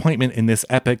biggest disappointment in this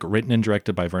epic written and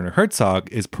directed by Werner Herzog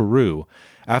is Peru.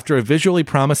 After a visually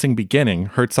promising beginning,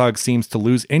 Herzog seems to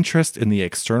lose interest in the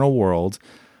external world,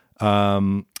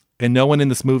 and no one in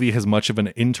this movie has much of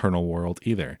an internal world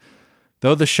either.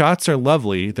 Though the shots are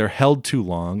lovely, they're held too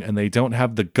long, and they don't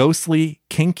have the ghostly,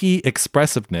 kinky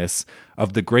expressiveness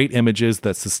of the great images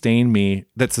that sustain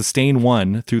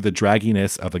one through the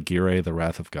dragginess of Aguirre, the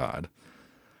Wrath of God.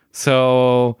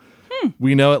 So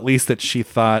we know at least that she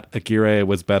thought Aguirre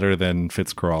was better than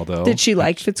Fitzcarraldo. Did she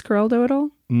like Fitzcarraldo at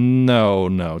all? No.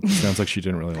 It sounds like she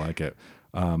didn't really like it.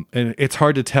 And it's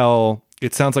hard to tell.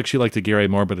 It sounds like she liked Aguirre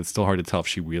more, but it's still hard to tell if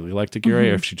she really liked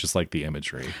Aguirre or if she just liked the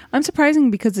imagery. I'm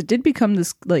surprising because it did become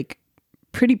this like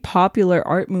pretty popular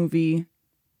art movie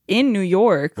in New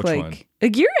York. Which like one?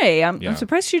 Aguirre. I'm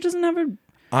surprised she doesn't have a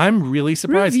I'm really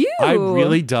surprised. review. I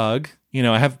really dug.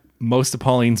 I have most of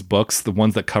Pauline's books, the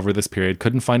ones that cover this period.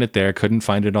 Couldn't find it there. Couldn't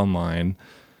find it online.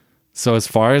 So as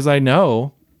far as I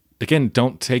know, again,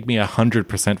 don't take me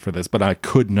 100% for this, but I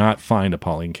could not find a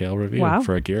Pauline Kael review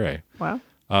for Aguirre. Wow.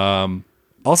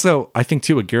 Also, I think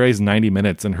too, Aguirre's 90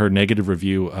 minutes and her negative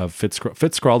review of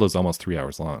Fitzcarraldo is almost 3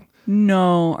 hours long.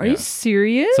 No, are you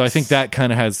serious? So I think that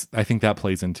that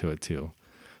plays into it too.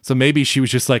 So maybe she was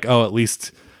just like, oh, at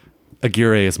least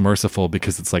Aguirre is merciful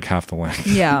because it's like half the length.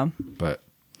 Yeah. But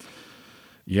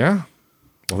yeah.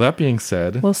 Well, that being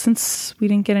said. Well, since we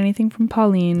didn't get anything from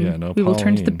Pauline, we will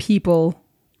turn to the people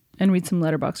and read some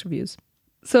Letterboxd reviews.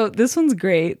 So this one's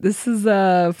great. This is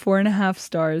 4.5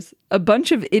 stars. A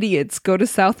bunch of idiots go to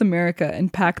South America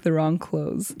and pack the wrong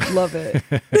clothes. Love it.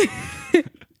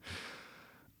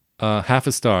 Half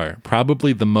a star.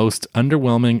 Probably the most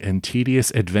underwhelming and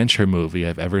tedious adventure movie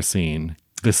I've ever seen.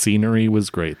 The scenery was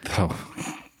great, though.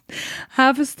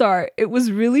 Half a star. It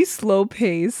was really slow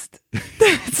paced.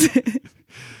 That's it.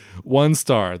 1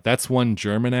 star. That's one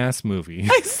German-ass movie.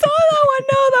 I saw that one.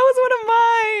 No, that was one of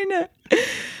mine.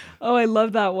 Oh, I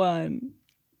love that one.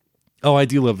 Oh, I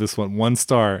do love this one. 1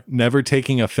 star. Never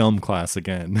taking a film class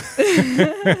again.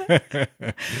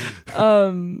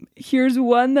 Here's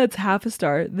one that's half a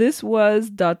star. This was ...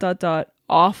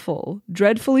 awful,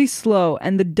 dreadfully slow,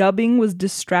 and the dubbing was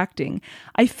distracting.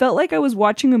 I felt like I was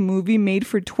watching a movie made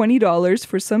for $20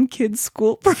 for some kid's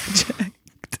school project.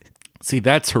 See,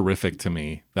 that's horrific to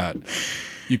me, that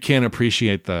you can't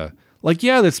appreciate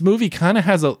this movie kind of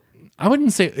has I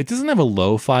wouldn't say, it doesn't have a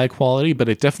lo-fi quality, but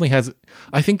it definitely has,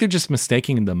 I think they're just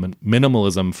mistaking the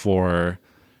minimalism for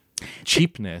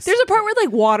cheapness. There's a part where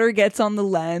like water gets on the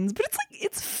lens, but it's like,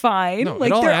 it's fine. No,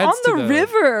 like they're on the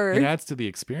river. It adds to the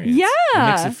experience. Yeah.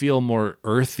 It makes it feel more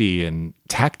earthy and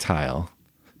tactile.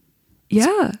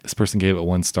 Yeah. This person gave it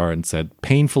 1 star and said,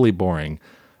 painfully boring.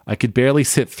 I could barely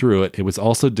sit through it. It was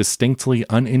also distinctly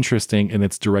uninteresting in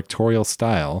its directorial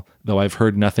style, though I've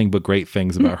heard nothing but great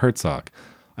things about Herzog.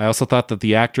 I also thought that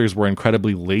the actors were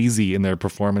incredibly lazy in their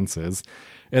performances,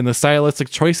 and the stylistic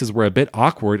choices were a bit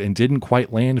awkward and didn't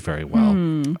quite land very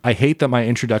well. I hate that my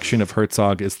introduction of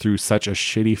Herzog is through such a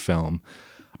shitty film.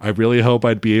 I really hope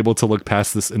I'd be able to look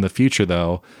past this in the future,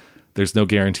 though. There's no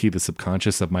guarantee the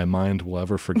subconscious of my mind will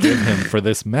ever forgive him for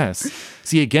this mess.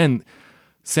 See, again,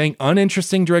 saying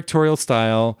uninteresting directorial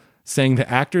style, saying the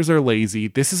actors are lazy.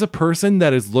 This is a person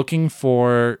that is looking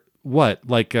for what?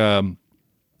 Like a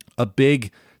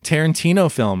big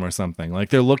Tarantino film or something. Like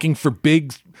they're looking for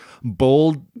big,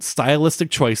 bold,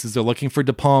 stylistic choices. They're looking for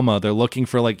De Palma. They're looking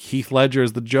for like Heath Ledger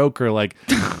as the Joker. Like,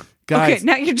 guys, okay,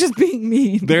 now you're just being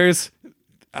mean.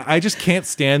 I just can't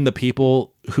stand the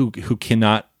people who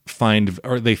cannot find,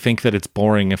 or they think that it's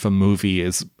boring if a movie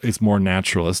is more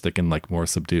naturalistic and like more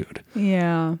subdued.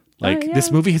 Yeah. Like yeah. This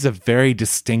movie has a very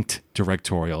distinct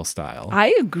directorial style.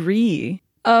 I agree.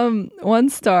 1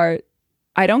 star.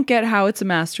 I don't get how it's a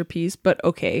masterpiece, but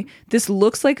okay. This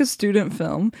looks like a student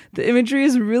film. The imagery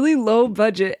is really low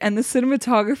budget, and the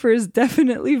cinematographer is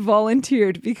definitely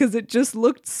volunteered because it just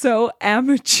looked so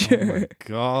amateur. Oh my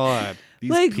God. These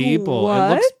Like, people.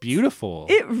 what? It looks beautiful.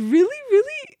 It really,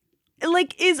 really,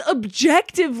 like, is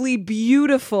objectively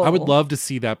beautiful. I would love to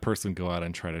see that person go out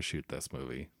and try to shoot this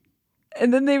movie.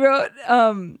 And then they wrote,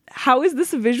 how is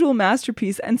this a visual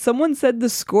masterpiece? And someone said the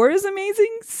score is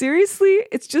amazing. Seriously?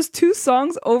 It's just 2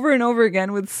 songs over and over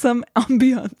again with some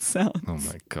ambient sounds. Oh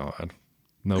my God.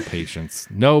 No patience.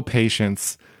 No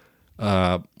patience.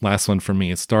 Last one for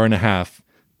me. A 1.5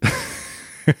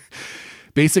 stars.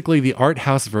 Basically the art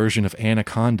house version of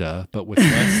Anaconda, but with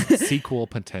less sequel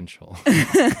potential.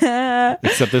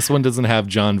 Except this one doesn't have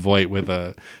John Voight with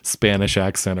a Spanish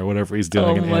accent or whatever he's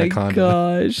doing in Anaconda.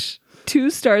 Oh my gosh.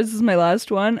 2 stars is my last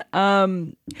one.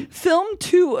 Film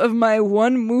 2 of my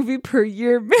 1 movie per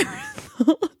year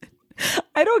marathon.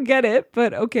 I don't get it,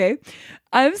 but okay.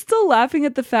 I'm still laughing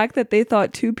at the fact that they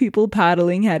thought 2 people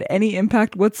paddling had any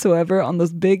impact whatsoever on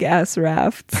those big ass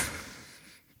rafts.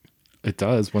 It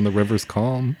does when the river's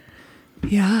calm.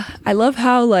 Yeah. I love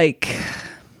how like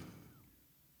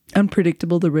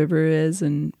unpredictable the river is,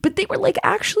 but they were like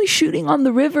actually shooting on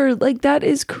the river. Like that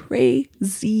is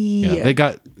crazy. Yeah, they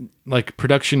got like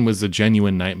production was a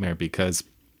genuine nightmare because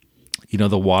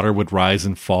the water would rise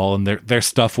and fall and their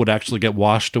stuff would actually get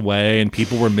washed away and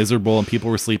people were miserable and people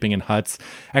were sleeping in huts.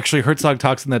 Actually, Herzog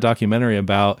talks in that documentary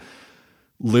about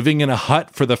living in a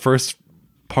hut for the first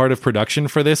part of production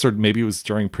for this, or maybe it was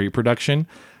during pre-production,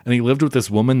 and he lived with this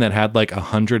woman that had like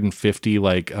 150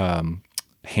 like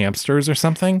hamsters or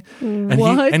something.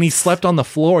 And he slept on the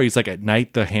floor. He's like, at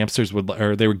night the hamsters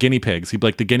they were guinea pigs. He'd be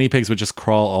like, the guinea pigs would just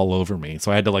crawl all over me,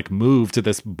 so I had to like move to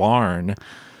this barn.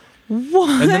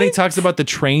 What? And then he talks about the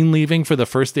train leaving for the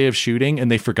first day of shooting and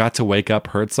they forgot to wake up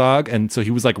Herzog, and so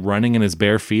he was like running in his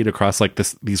bare feet across like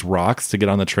these rocks to get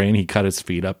on the train. He cut his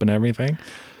feet up and everything.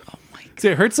 Oh my God.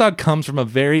 See, Herzog comes from a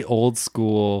very old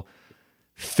school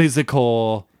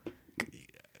physical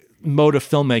mode of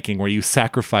filmmaking where you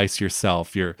sacrifice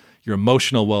yourself, your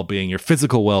emotional well-being, your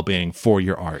physical well-being for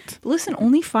your art. Listen,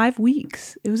 only 5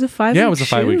 weeks. It was a 5 week shoot. Yeah, it was a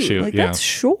 5 week shoot. Like, yeah. That's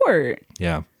short.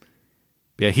 Yeah.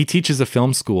 Yeah, he teaches a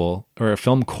film school or a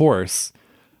film course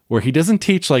where he doesn't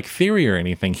teach like theory or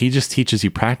anything. He just teaches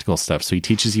you practical stuff. So he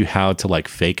teaches you how to like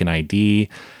fake an ID.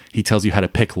 He tells you how to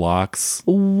pick locks.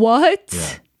 What?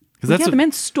 Yeah. Because the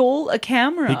man stole a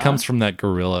camera. He comes from that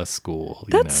guerrilla school.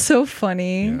 That's so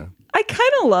funny. Yeah. I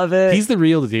kind of love it. He's the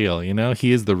real deal,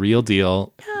 He is the real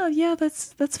deal. Yeah,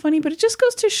 that's funny. But it just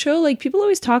goes to show, like, people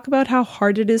always talk about how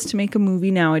hard it is to make a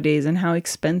movie nowadays and how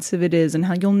expensive it is and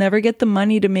how you'll never get the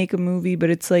money to make a movie. But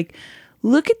it's like,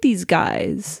 look at these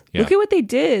guys. Yeah. Look at what they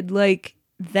did. Like,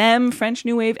 them, French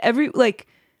New Wave,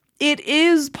 it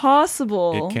is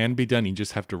possible. It can be done. You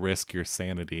just have to risk your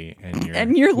sanity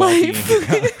and your life. No,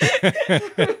 I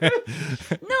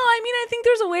mean, I think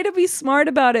there's a way to be smart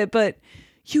about it, but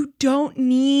you don't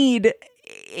need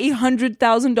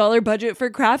 $100,000 budget for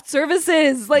craft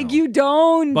services. Like, you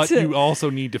don't. But you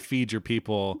also need to feed your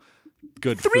people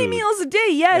good 3 food. meals a day,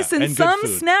 yes, Yeah, and some good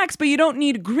food. snacks, but you don't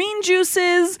need green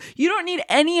juices. You don't need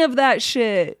any of that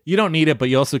shit. You don't need it, but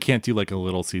you also can't do like a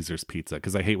Little Caesars pizza,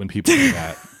 because I hate when people do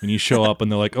that. When you show up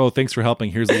and they're like, "Oh, thanks for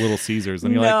helping. Here's a Little Caesars,"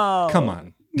 and you're No. like, "Come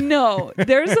on." No,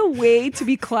 there's a way to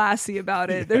be classy about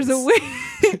it. There's a way.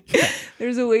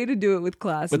 There's a way to do it with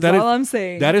class. That's all I'm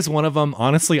saying. That is one of them.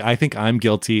 Honestly, I think I'm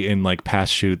guilty in like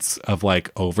past shoots of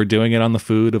like overdoing it on the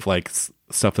food, of like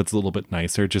stuff that's a little bit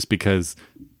nicer, just because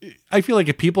I feel like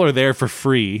if people are there for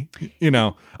free,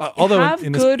 although have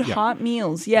in good hot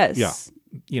meals. Yes.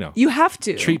 Yeah. You have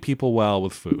to treat people well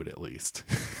with food at least.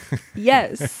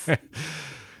 Yes.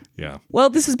 Yeah. Well,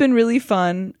 this has been really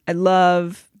fun. I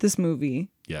love this movie.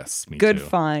 Yes, me Good too.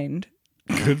 find.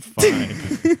 Good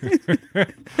find.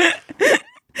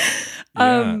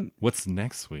 Yeah. What's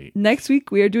next week? Next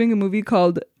week, we are doing a movie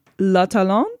called La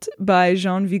Talente by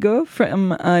Jean Vigo from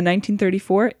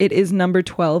 1934. It is number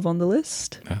 12 on the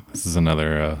list. Yeah, this is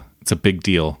another, it's a big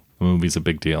deal. The movie's a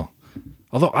big deal.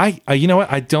 Although I you know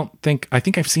what? I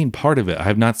think I've seen part of it. I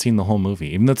have not seen the whole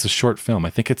movie, even though it's a short film.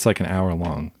 I think it's like an hour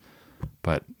long.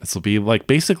 But this will be like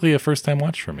basically a first time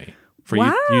watch for me. For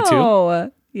you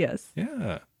too? Yes.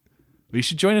 Yeah. You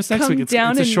should join us next Come week. It's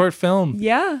down a short film.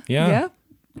 Yeah.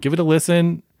 Give it a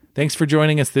listen. Thanks for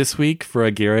joining us this week for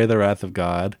Aguirre, The Wrath of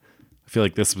God. I feel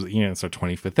like this was, it's our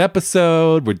 25th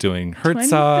episode. We're doing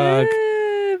Herzog.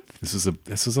 25th.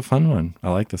 This was a fun one. I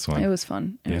like this one. It was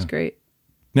fun. It was great.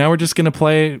 Now we're just going to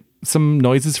play some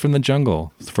noises from the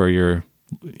jungle for your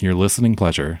listening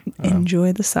pleasure.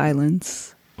 Enjoy the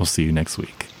silence. We'll see you next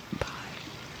week. Bye.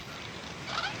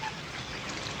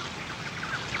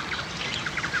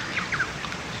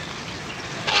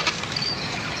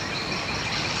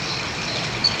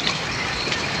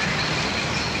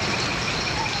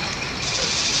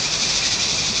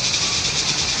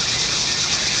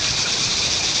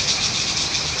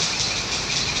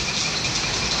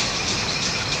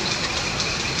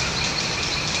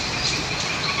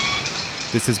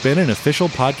 This has been an official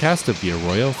podcast of the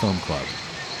Arroyo Film Club.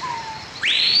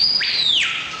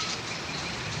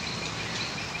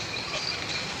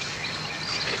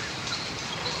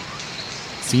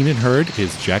 Seen and Heard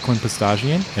is Jacqueline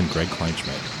Pistachian and Greg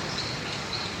Kleinschmidt.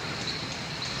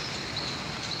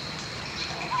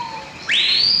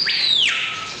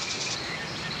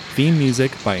 Theme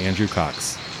music by Andrew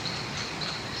Cox.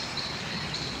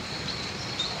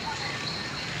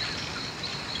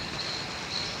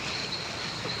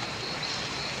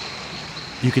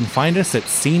 You can find us at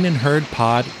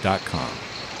seenandheardpod.com.